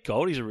you? I think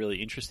Goldie's a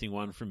really interesting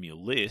one from your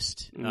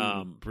list.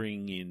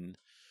 Bringing in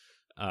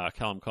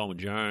Callum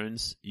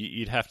Coleman-Jones.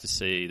 You'd have to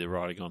see the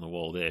writing on the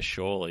wall there,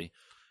 surely.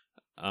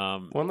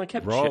 Well,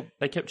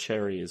 they kept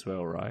Cherry as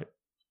well, right?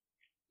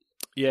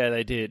 Yeah,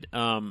 they did.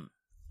 And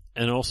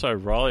also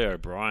Riley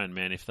O'Brien,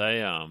 man, if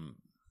they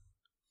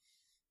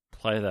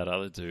play that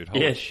other dude,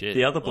 holy shit.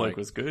 The other bloke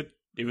was good.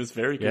 He was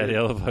very good. Yeah,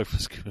 the other bloke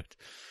was good.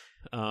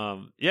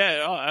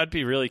 I'd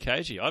be really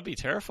cagey. I'd be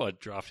terrified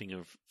drafting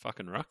a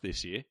fucking ruck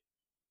this year.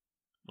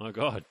 My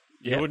God.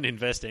 You wouldn't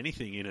invest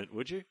anything in it,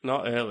 would you?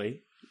 Not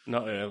early.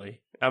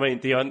 I mean,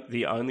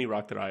 the only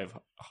ruck that I have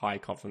high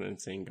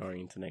confidence in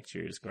going into next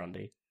year is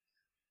Grundy.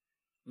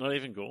 Not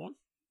even Gorn?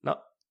 No.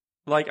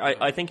 Like,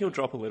 I think he'll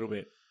drop a little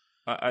bit.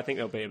 I think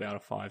there'll be about a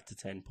 5 to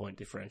 10 point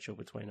differential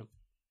between them.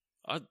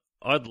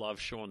 I'd love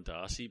Sean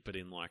Darcy, but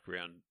in like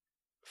round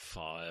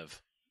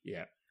 5.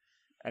 Yeah.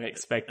 And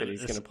expect that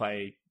he's going to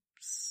play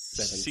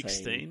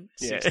 16?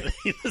 Yeah.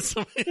 16 or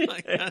something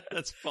like that.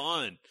 That's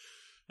fine.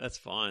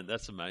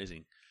 That's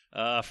amazing.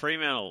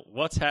 Fremantle,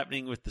 what's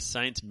happening with the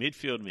Saints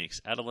midfield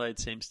mix? Adelaide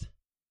seems to...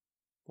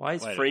 Why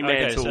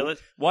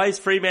is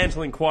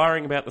Fremantle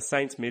inquiring about the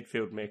Saints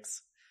midfield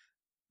mix?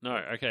 No,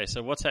 okay.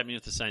 So what's happening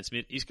with the Saints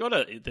mid?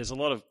 There's a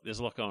lot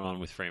going on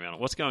with Fremantle.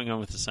 What's going on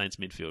with the Saints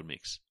midfield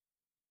mix?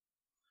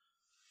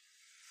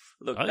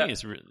 Look, I think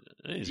it's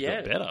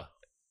got better.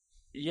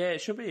 Yeah,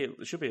 it should be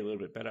a little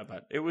bit better,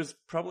 but it was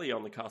probably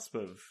on the cusp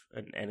of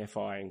an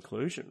NFI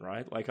inclusion,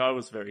 right? Like I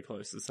was very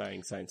close to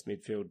saying Saints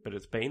midfield, but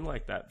it's been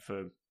like that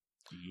for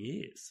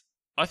years.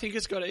 I think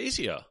it's got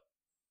easier.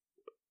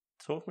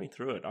 Talk me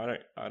through it.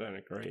 I don't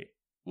agree.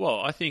 Well,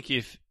 I think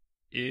if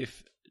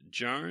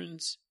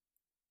Jones,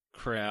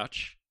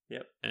 Crouch,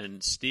 Yep.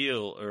 and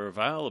Steele are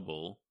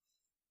available,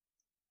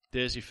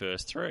 there's your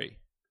first three.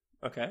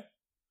 Okay.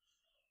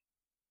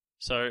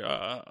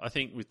 So I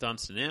think with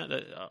Dunstan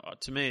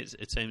out, to me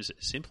it seems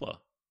simpler.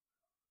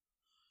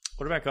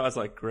 What about guys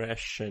like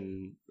Gresh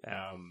and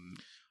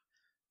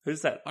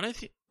who's that? I don't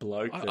think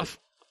bloke.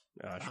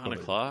 Hannah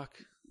Clark.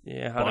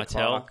 Yeah, Hannah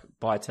Clark.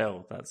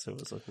 Bytel. That's who I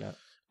was looking at.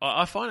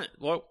 I find it.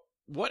 Well,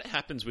 what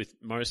happens with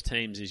most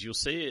teams is you'll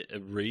see a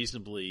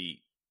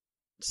reasonably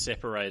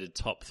separated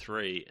top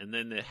three, and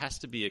then there has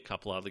to be a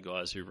couple other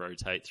guys who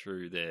rotate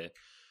through there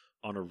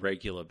on a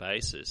regular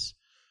basis.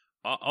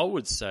 I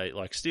would say,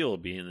 like, Steele will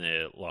be in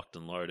there locked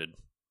and loaded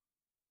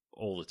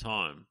all the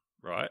time,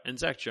 right? And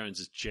Zach Jones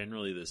is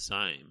generally the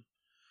same.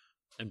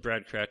 And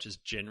Brad Crouch is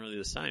generally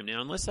the same.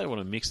 Now, unless they want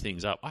to mix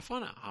things up, I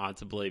find it hard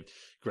to believe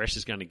Gresh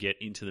is going to get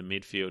into the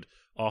midfield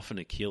off an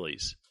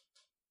Achilles.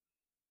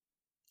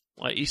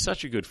 Like, he's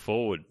such a good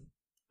forward.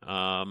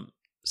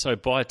 So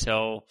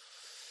Bytel,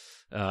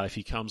 if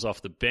he comes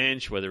off the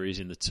bench, whether he's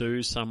in the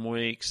twos some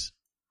weeks,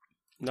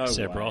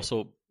 Seb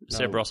Russell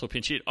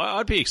pinch hit.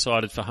 I'd be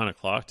excited for Hannah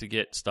Clark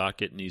to start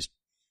getting his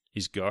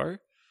go.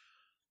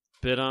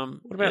 But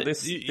what about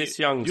this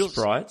young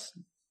sprite,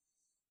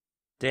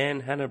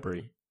 Dan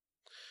Hanbury?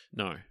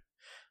 No.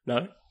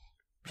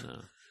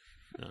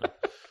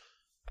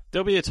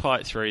 There'll be a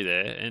tight three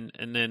there,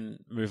 and then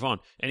move on.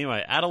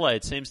 Anyway,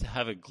 Adelaide seems to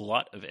have a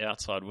glut of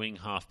outside wing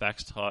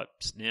half-backs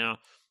types now.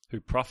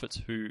 Who profits,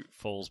 who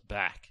falls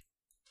back?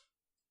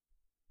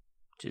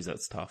 Jeez,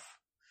 that's tough.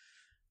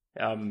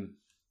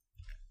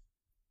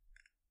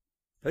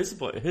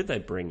 Who'd they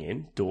bring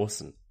in?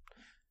 Dawson.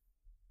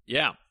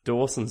 Yeah.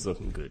 Dawson's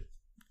looking good.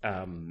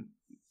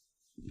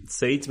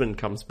 Seedsman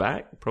comes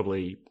back,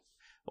 probably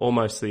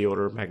almost the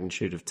order of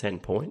magnitude of 10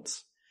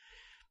 points.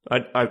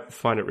 I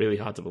find it really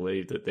hard to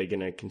believe that they're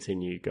going to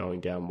continue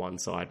going down one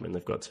side when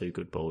they've got two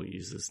good ball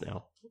users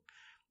now.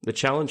 The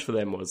challenge for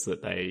them was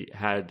that they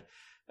had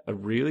a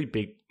really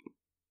big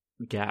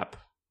gap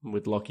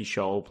with Lockie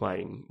Scholl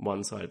playing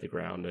one side of the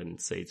ground and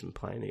Seedsman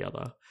playing the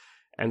other.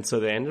 And so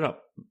they ended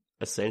up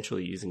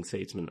essentially using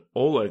Seedsman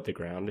all over the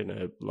ground in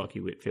a Lockie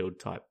Whitfield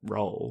type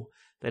role.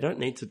 They don't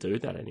need to do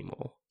that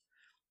anymore.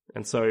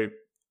 And so,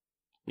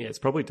 yeah, it's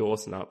probably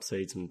Dawson up,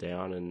 Seedsman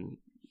down, and,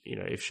 you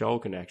know, if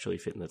Scholl can actually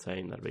fit in the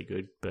team, that'd be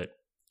good, but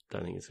I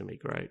don't think it's going to be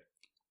great.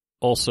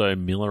 Also,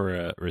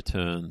 Miller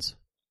returns.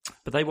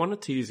 But they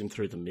wanted to use him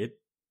through the mid.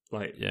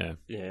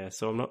 Yeah,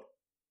 so I'm not...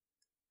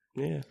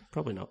 Yeah,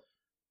 probably not.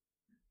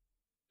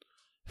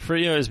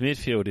 Freo's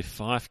midfield, if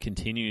Fife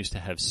continues to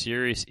have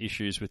serious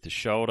issues with the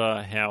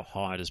shoulder, how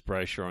high does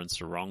Brayshaw and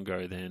Sarong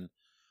go then?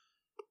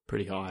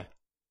 Pretty high.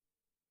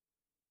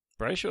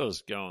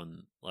 Brayshaw's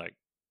going, like,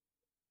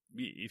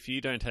 if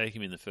you don't take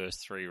him in the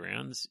first 3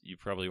 rounds, you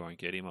probably won't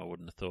get him, I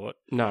wouldn't have thought.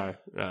 No.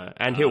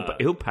 And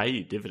he'll pay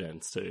you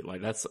dividends too.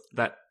 Like,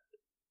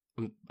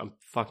 I'm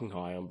fucking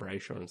high on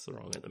Brayshaw and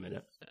Sarong at the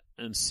minute.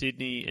 And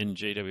Sydney and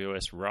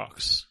GWS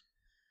rocks.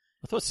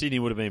 I thought Sydney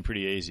would have been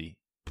pretty easy.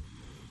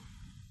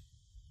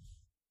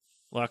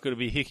 Like, it'd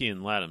be Hickey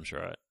and Laddams,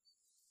 right?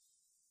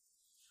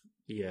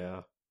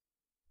 Yeah.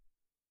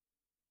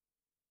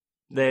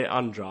 They're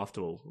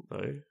undraftable,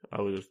 though,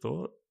 I would have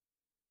thought.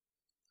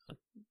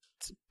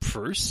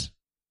 Bruce?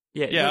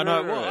 Yeah,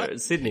 no.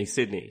 Sydney.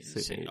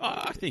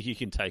 I think you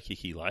can take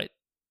Hickey late.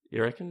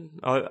 You reckon?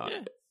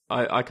 Yeah.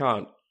 I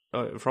can't.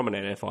 From an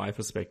NFI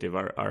perspective,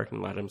 I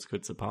reckon Laddams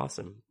could surpass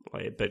him.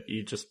 But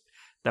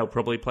they'll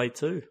probably play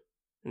 2.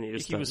 And you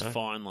just Hickey was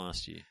fine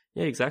last year.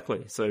 Yeah,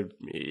 exactly. So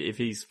if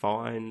he's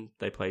fine,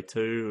 they play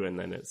 2, and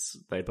then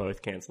they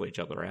both cancel each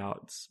other out.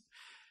 It's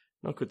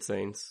not good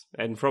scenes.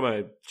 And from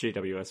a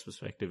GWS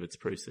perspective, it's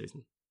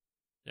pre-season.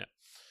 Yeah.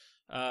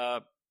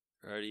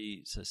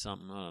 Already says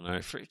something, I don't know.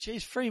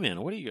 Geez,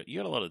 Fremantle, what do you got? You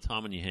got a lot of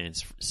time on your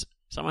hands.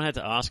 Someone had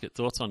to ask it.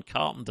 Thoughts on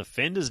Carlton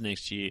defenders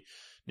next year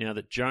now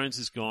that Jones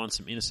is gone,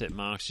 some intercept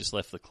marks just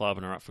left the club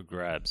and are up for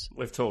grabs?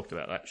 We've talked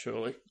about that,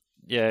 surely.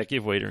 Yeah,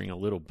 give Wiedering a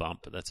little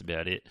bump, but that's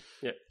about it.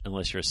 Yep.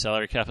 Unless you're a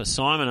salary capper.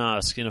 Simon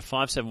asks, in a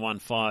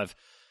 5-7-1-5,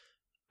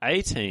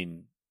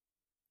 18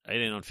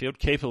 on field,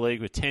 keeper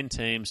league with 10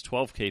 teams,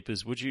 12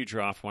 keepers, would you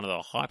draft one of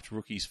the hyped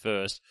rookies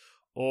first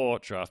or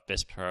draft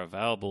best player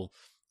available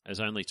as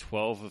only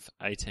 12 of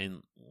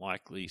 18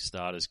 likely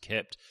starters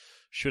kept?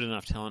 Should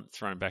enough talent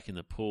thrown back in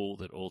the pool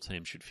that all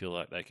teams should feel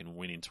like they can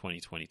win in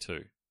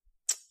 2022?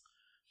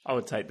 I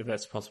would take the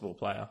best possible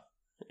player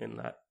in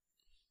that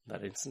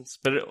instance.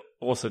 But it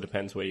also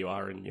depends where you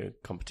are in your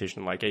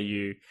competition. Like,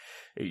 if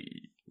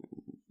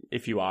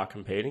you are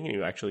competing and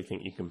you actually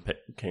think you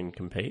can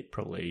compete,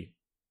 probably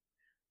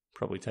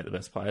take the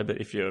best player.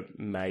 But if you're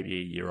maybe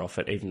a year off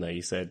it, even though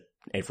you said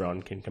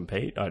everyone can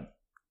compete, I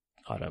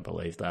don't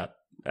believe that.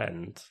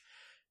 And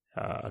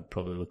I'd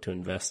probably look to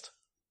invest.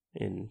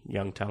 in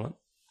young talent?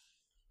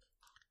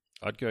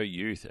 I'd go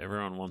youth.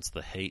 Everyone wants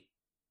the heat,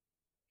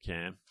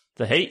 Cam.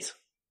 The Heat.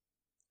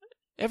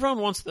 Everyone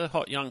wants the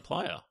hot young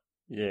player.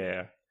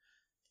 Yeah.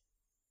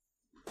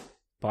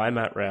 By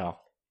Matt Rowell.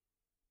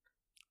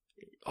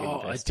 Oh,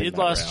 I Invest in did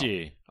Matt last Rowell.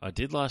 year.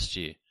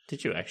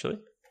 Did you actually?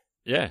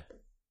 Yeah.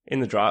 In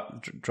the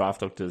draft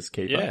doctor's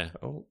keeper? Yeah.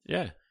 Oh,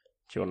 Yeah. do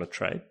you want to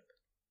trade?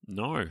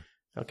 No.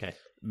 Okay.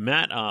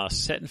 Matt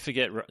set and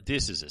forget.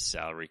 This is a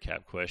salary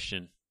cap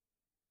question.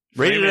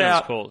 Read it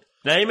out.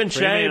 Name and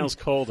shame. Fremantle's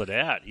called it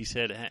out. He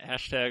said,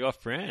 hashtag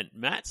off brand.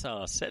 Matt's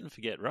set and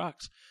forget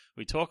rucks.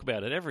 We talk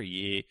about it every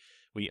year.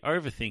 We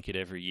overthink it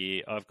every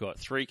year. I've got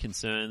 3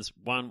 concerns.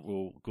 One,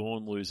 will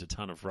Gawn lose a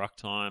ton of ruck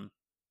time?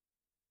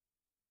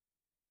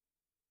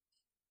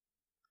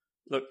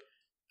 Look.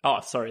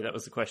 Sorry, that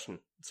was the question.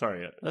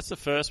 Sorry. That's the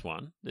first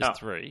one. There's Oh.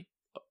 3.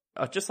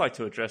 I'd just like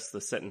to address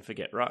the set and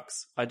forget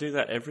rucks. I do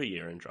that every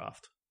year in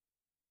draft.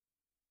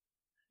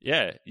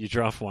 Yeah, you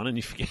draft one and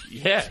you forget,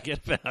 Yeah.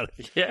 forget about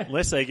it. Yeah.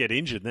 Unless they get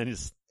injured, then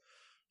it's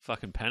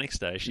fucking panic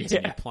stations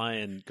and Yeah. you're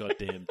playing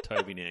goddamn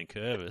Toby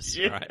Nankervis,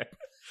 Yeah.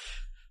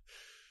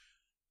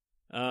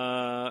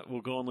 right?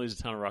 Will Gawn lose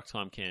a ton of ruck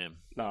time, Cam?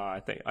 No, I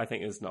think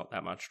there's not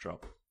that much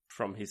drop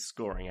from his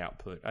scoring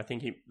output. I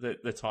think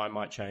the time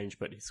might change,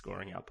 but his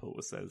scoring output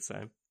will stay the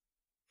same.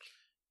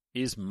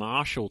 Is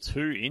Marshall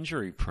too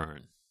injury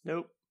prone?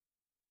 Nope.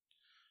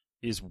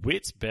 Is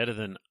Witts better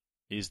than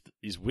is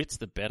Witts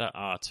the better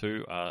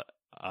R2?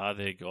 Are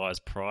there guys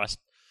priced?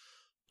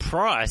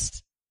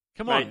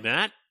 Come on, Mate.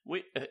 Matt.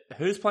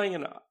 Who's playing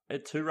in a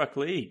 2-ruck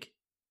league?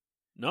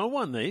 No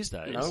one these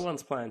days. No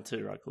one's playing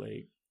 2-ruck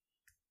league.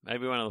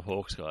 Maybe one of the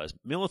Hawks guys.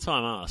 Miller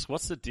Time asks,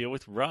 what's the deal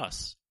with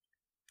Russ?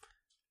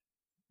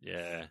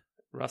 Yeah.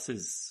 Russ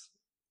is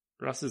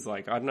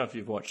like, I don't know if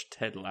you've watched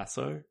Ted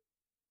Lasso.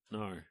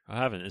 No, I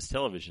haven't. It's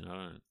television. I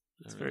don't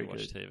very really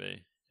watch good. TV.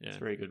 Yeah. It's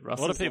very good. A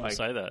lot of people like,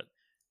 say that.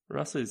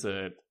 Russ is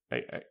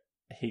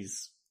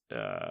he's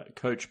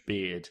Coach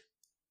Beard.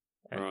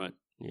 And, Right.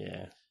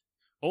 Yeah.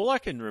 All I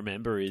can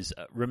remember is,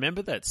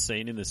 remember that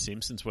scene in The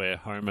Simpsons where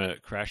Homer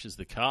crashes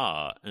the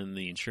car and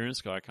the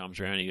insurance guy comes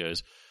around and he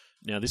goes,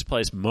 now this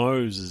place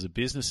Moe's is a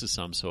business of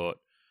some sort.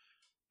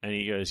 And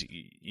he goes,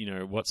 you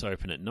know, what's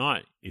open at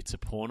night? It's a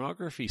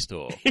pornography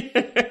store.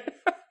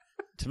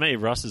 To me,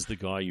 Russ is the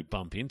guy you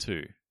bump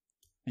into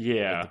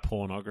Yeah. at the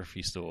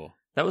pornography store.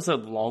 That was a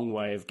long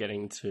way of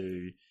getting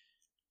to.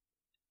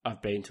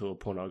 I've been to a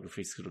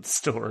pornography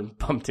store and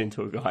bumped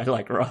into a guy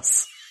like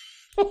Russ.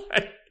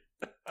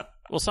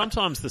 Well,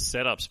 sometimes the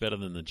setup's better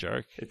than the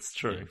joke. It's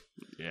true.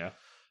 Yeah.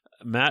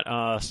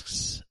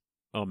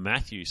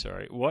 Matthew,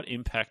 what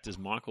impact does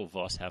Michael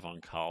Voss have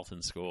on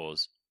Carlton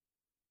scores?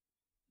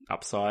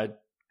 Upside,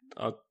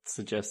 I'd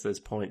suggest there's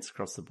points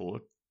across the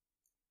board.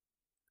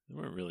 They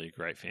weren't really a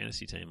great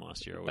fantasy team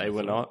last year. They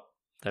were not.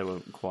 They were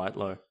quite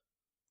low.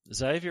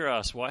 Xavier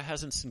asks, why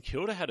hasn't St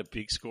Kilda had a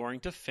big scoring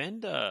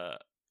defender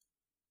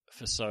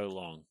for so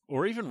long?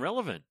 Or even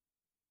relevant?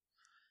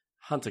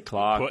 Hunter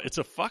Clark. It's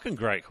a fucking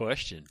great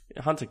question.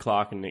 Hunter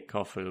Clark and Nick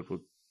Caulfield were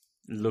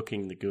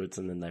looking the goods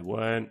and then they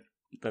weren't.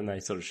 Then they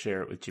sort of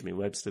share it with Jimmy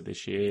Webster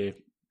this year.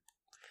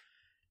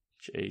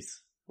 Jeez.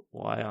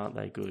 Why aren't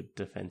they good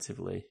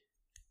defensively?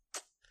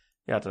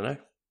 Yeah, I don't know.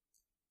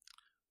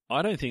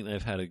 I don't think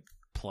they've had a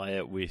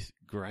player with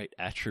great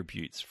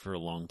attributes for a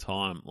long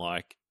time.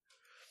 Like,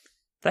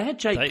 they had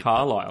Jake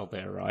Carlisle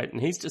there, right?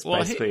 And he's just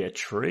basically a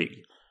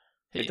tree.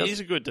 He's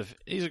a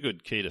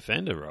good key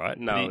defender, right?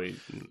 No.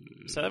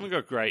 So they haven't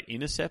got great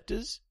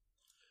interceptors.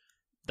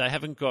 They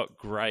haven't got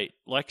great...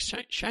 Like,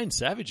 Shane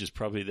Savage is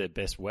probably their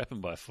best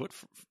weapon by foot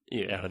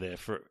out of there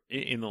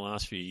in the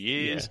last few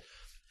years.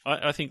 Yeah.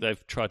 I think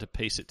they've tried to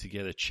piece it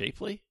together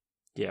cheaply.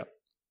 Yeah.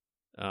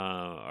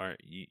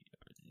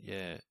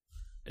 Yeah.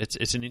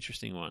 It's an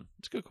interesting one.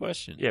 It's a good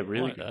question. Yeah,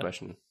 really good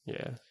question.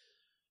 Yeah.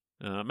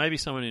 Maybe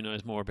someone who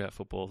knows more about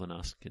football than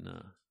us can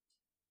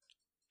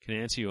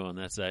answer you on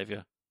that,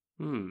 Xavier.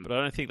 But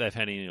I don't think they've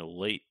had any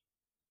elite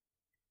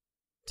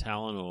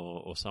talent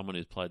or someone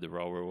who's played the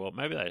role very well.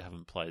 Maybe they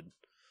haven't played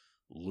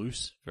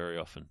loose very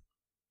often.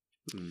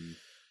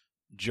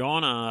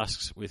 John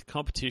asks, with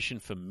competition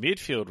for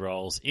midfield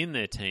roles in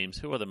their teams,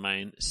 who are the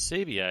main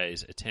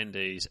CBAs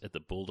attendees at the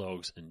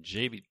Bulldogs and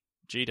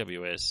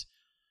GWS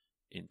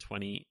in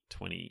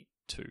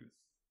 2022?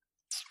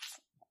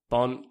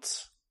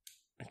 Bont,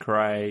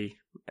 Gray,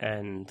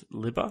 and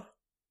Libba,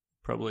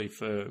 probably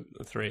for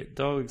the 3 at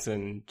Dogs,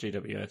 and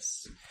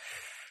GWS,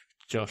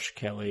 Josh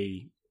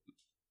Kelly.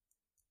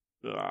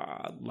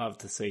 I'd love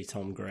to see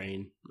Tom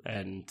Green,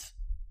 and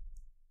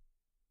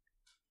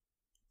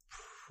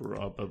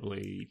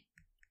probably,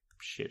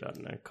 I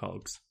don't know,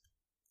 Cogs.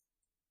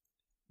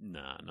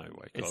 Nah, no way.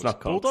 Cogs. It's not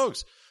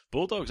Cogs.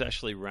 Bulldogs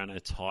actually ran a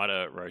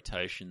tighter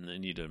rotation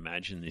than you'd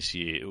imagine this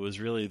year. It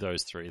was really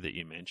those 3 that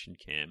you mentioned,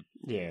 Cam.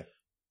 Yeah.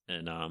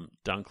 And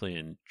Dunkley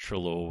and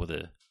Treloar were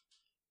the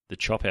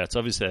chop outs.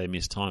 Obviously they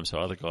missed time, so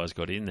other guys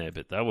got in there,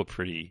 but they were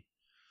pretty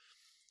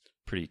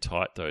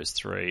tight, those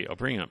 3. I'll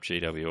bring up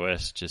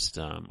GWS, just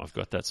I've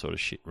got that sort of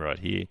shit right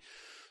here.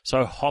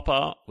 So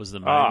Hopper was the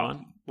main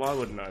one. Why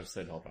wouldn't I have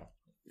said Hopper?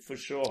 For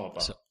sure,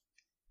 Hopper.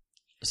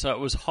 So it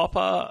was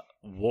Hopper,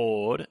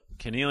 Ward,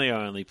 Canelio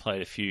only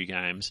played a few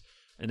games,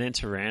 and then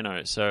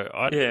Taranto.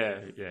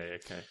 Okay. Yeah.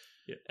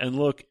 And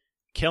look,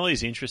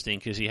 Kelly's interesting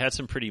because he had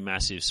some pretty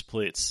massive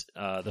splits.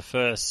 The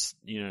first,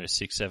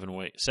 7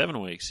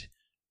 weeks.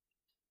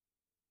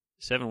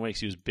 7 weeks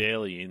he was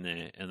barely in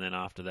there, and then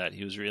after that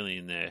he was really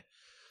in there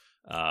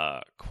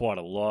quite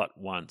a lot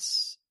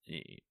once.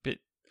 But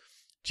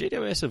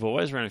GWS have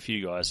always run a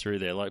few guys through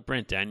there, like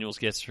Brent Daniels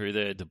gets through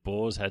there, De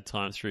Boer's had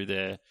time through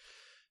there,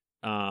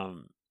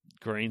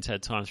 Green's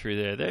had time through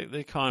there.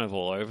 They're kind of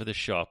all over the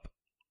shop.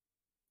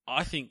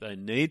 I think they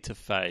need to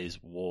phase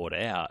Ward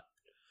out.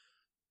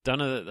 Don't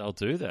know that they'll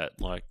do that.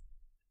 Like,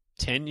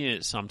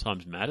 tenure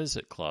sometimes matters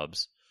at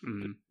clubs.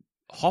 Mm.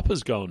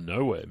 Hopper's going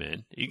nowhere,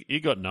 man. He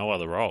got no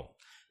other role.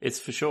 It's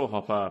for sure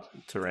Hopper,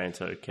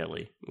 Taranto,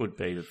 Kelly would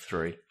be the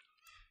three.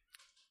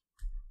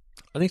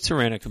 I think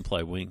Taranto can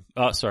play wing.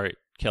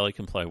 Kelly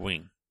can play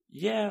wing.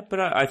 Yeah, but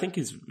I think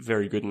he's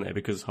very good in there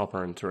because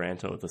Hopper and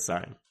Taranto are the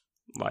same.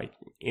 Like,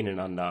 in and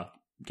under,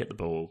 get the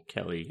ball.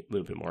 Kelly, a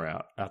little bit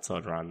more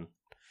outside run.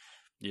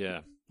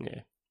 Yeah.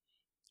 Yeah.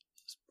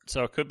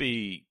 So it could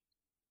be...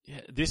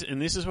 Yeah, this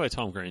is where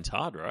Tom Green's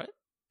hard, right?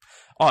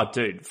 Oh,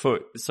 dude.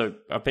 So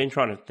I've been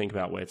trying to think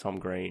about where Tom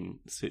Green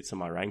sits in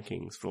my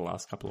rankings for the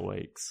last couple of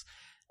weeks,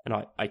 and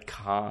I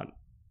can't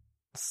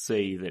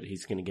see that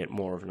he's going to get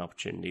more of an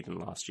opportunity than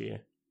last year,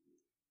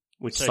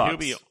 which so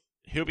sucks.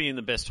 He'll be in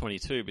the best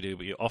 22, but he'll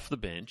be off the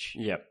bench.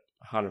 Yep,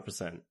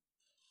 100%.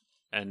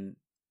 And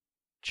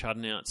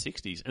chudding out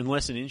 60s,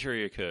 unless an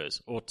injury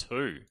occurs, or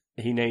two.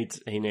 He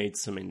needs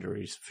some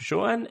injuries, for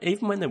sure. And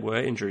even when there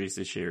were injuries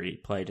this year, he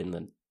played in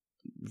the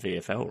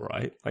VFL,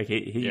 right? Like,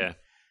 it's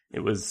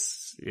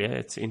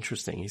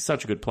interesting. He's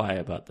such a good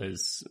player, but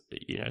there's,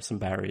 some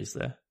barriers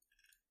there.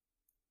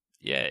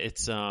 Yeah,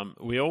 it's, and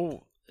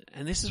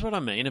this is what I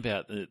mean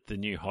about the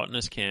new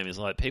hotness, Cam, is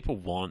like, people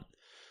want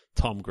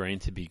Tom Green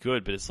to be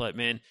good, but it's like,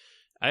 man,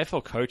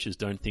 AFL coaches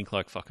don't think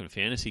like fucking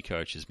fantasy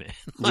coaches, man.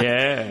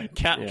 Like,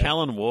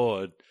 Callan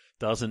Ward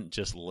doesn't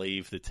just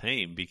leave the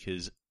team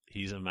because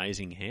he's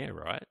amazing hair,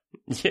 right?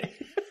 Yeah.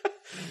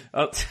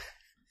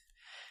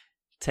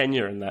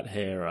 Tenure and that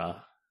hair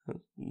are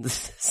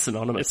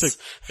synonymous.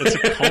 It's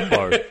a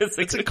combo.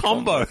 It's a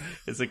combo.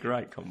 It's a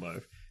great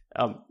combo.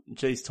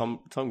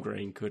 Tom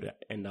Green could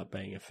end up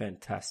being a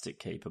fantastic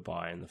keeper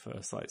buy in the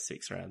first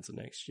 6 rounds of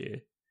next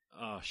year.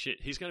 Oh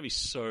shit, he's going to be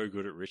so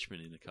good at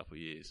Richmond in a couple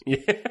of years. Yeah.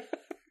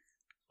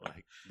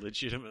 Like,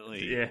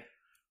 legitimately a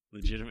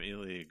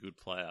good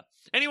player.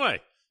 Anyway,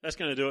 that's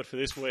going to do it for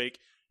this week.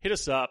 Hit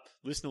us up,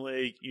 Listener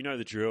League, you know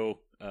the drill.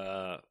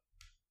 Well,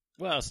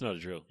 it's not a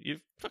drill.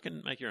 You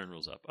fucking make your own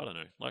rules up. I don't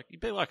know. Like, you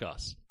be like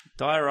us.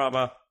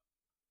 Diorama.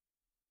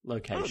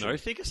 Location. I don't know.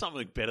 Think of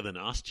something better than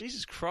us.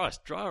 Jesus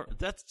Christ.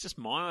 That's just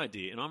my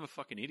idea, and I'm a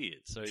fucking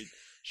idiot. So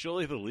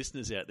surely the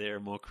listeners out there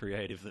are more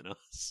creative than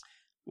us.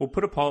 Well,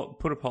 put a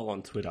poll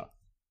on Twitter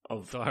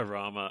of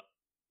Diorama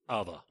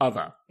other.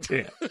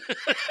 Yeah.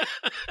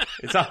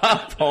 It's a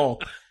hard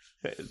poll.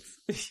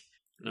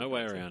 No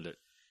way around it.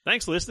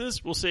 Thanks,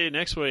 listeners. We'll see you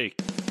next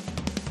week.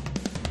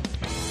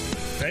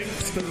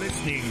 Thanks for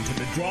listening to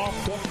the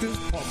Draft Doctors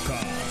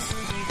podcast.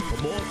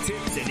 For more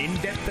tips and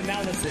in-depth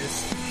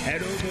analysis,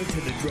 head over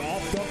to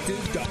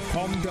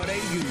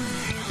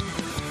thedraftdoctors.com.au.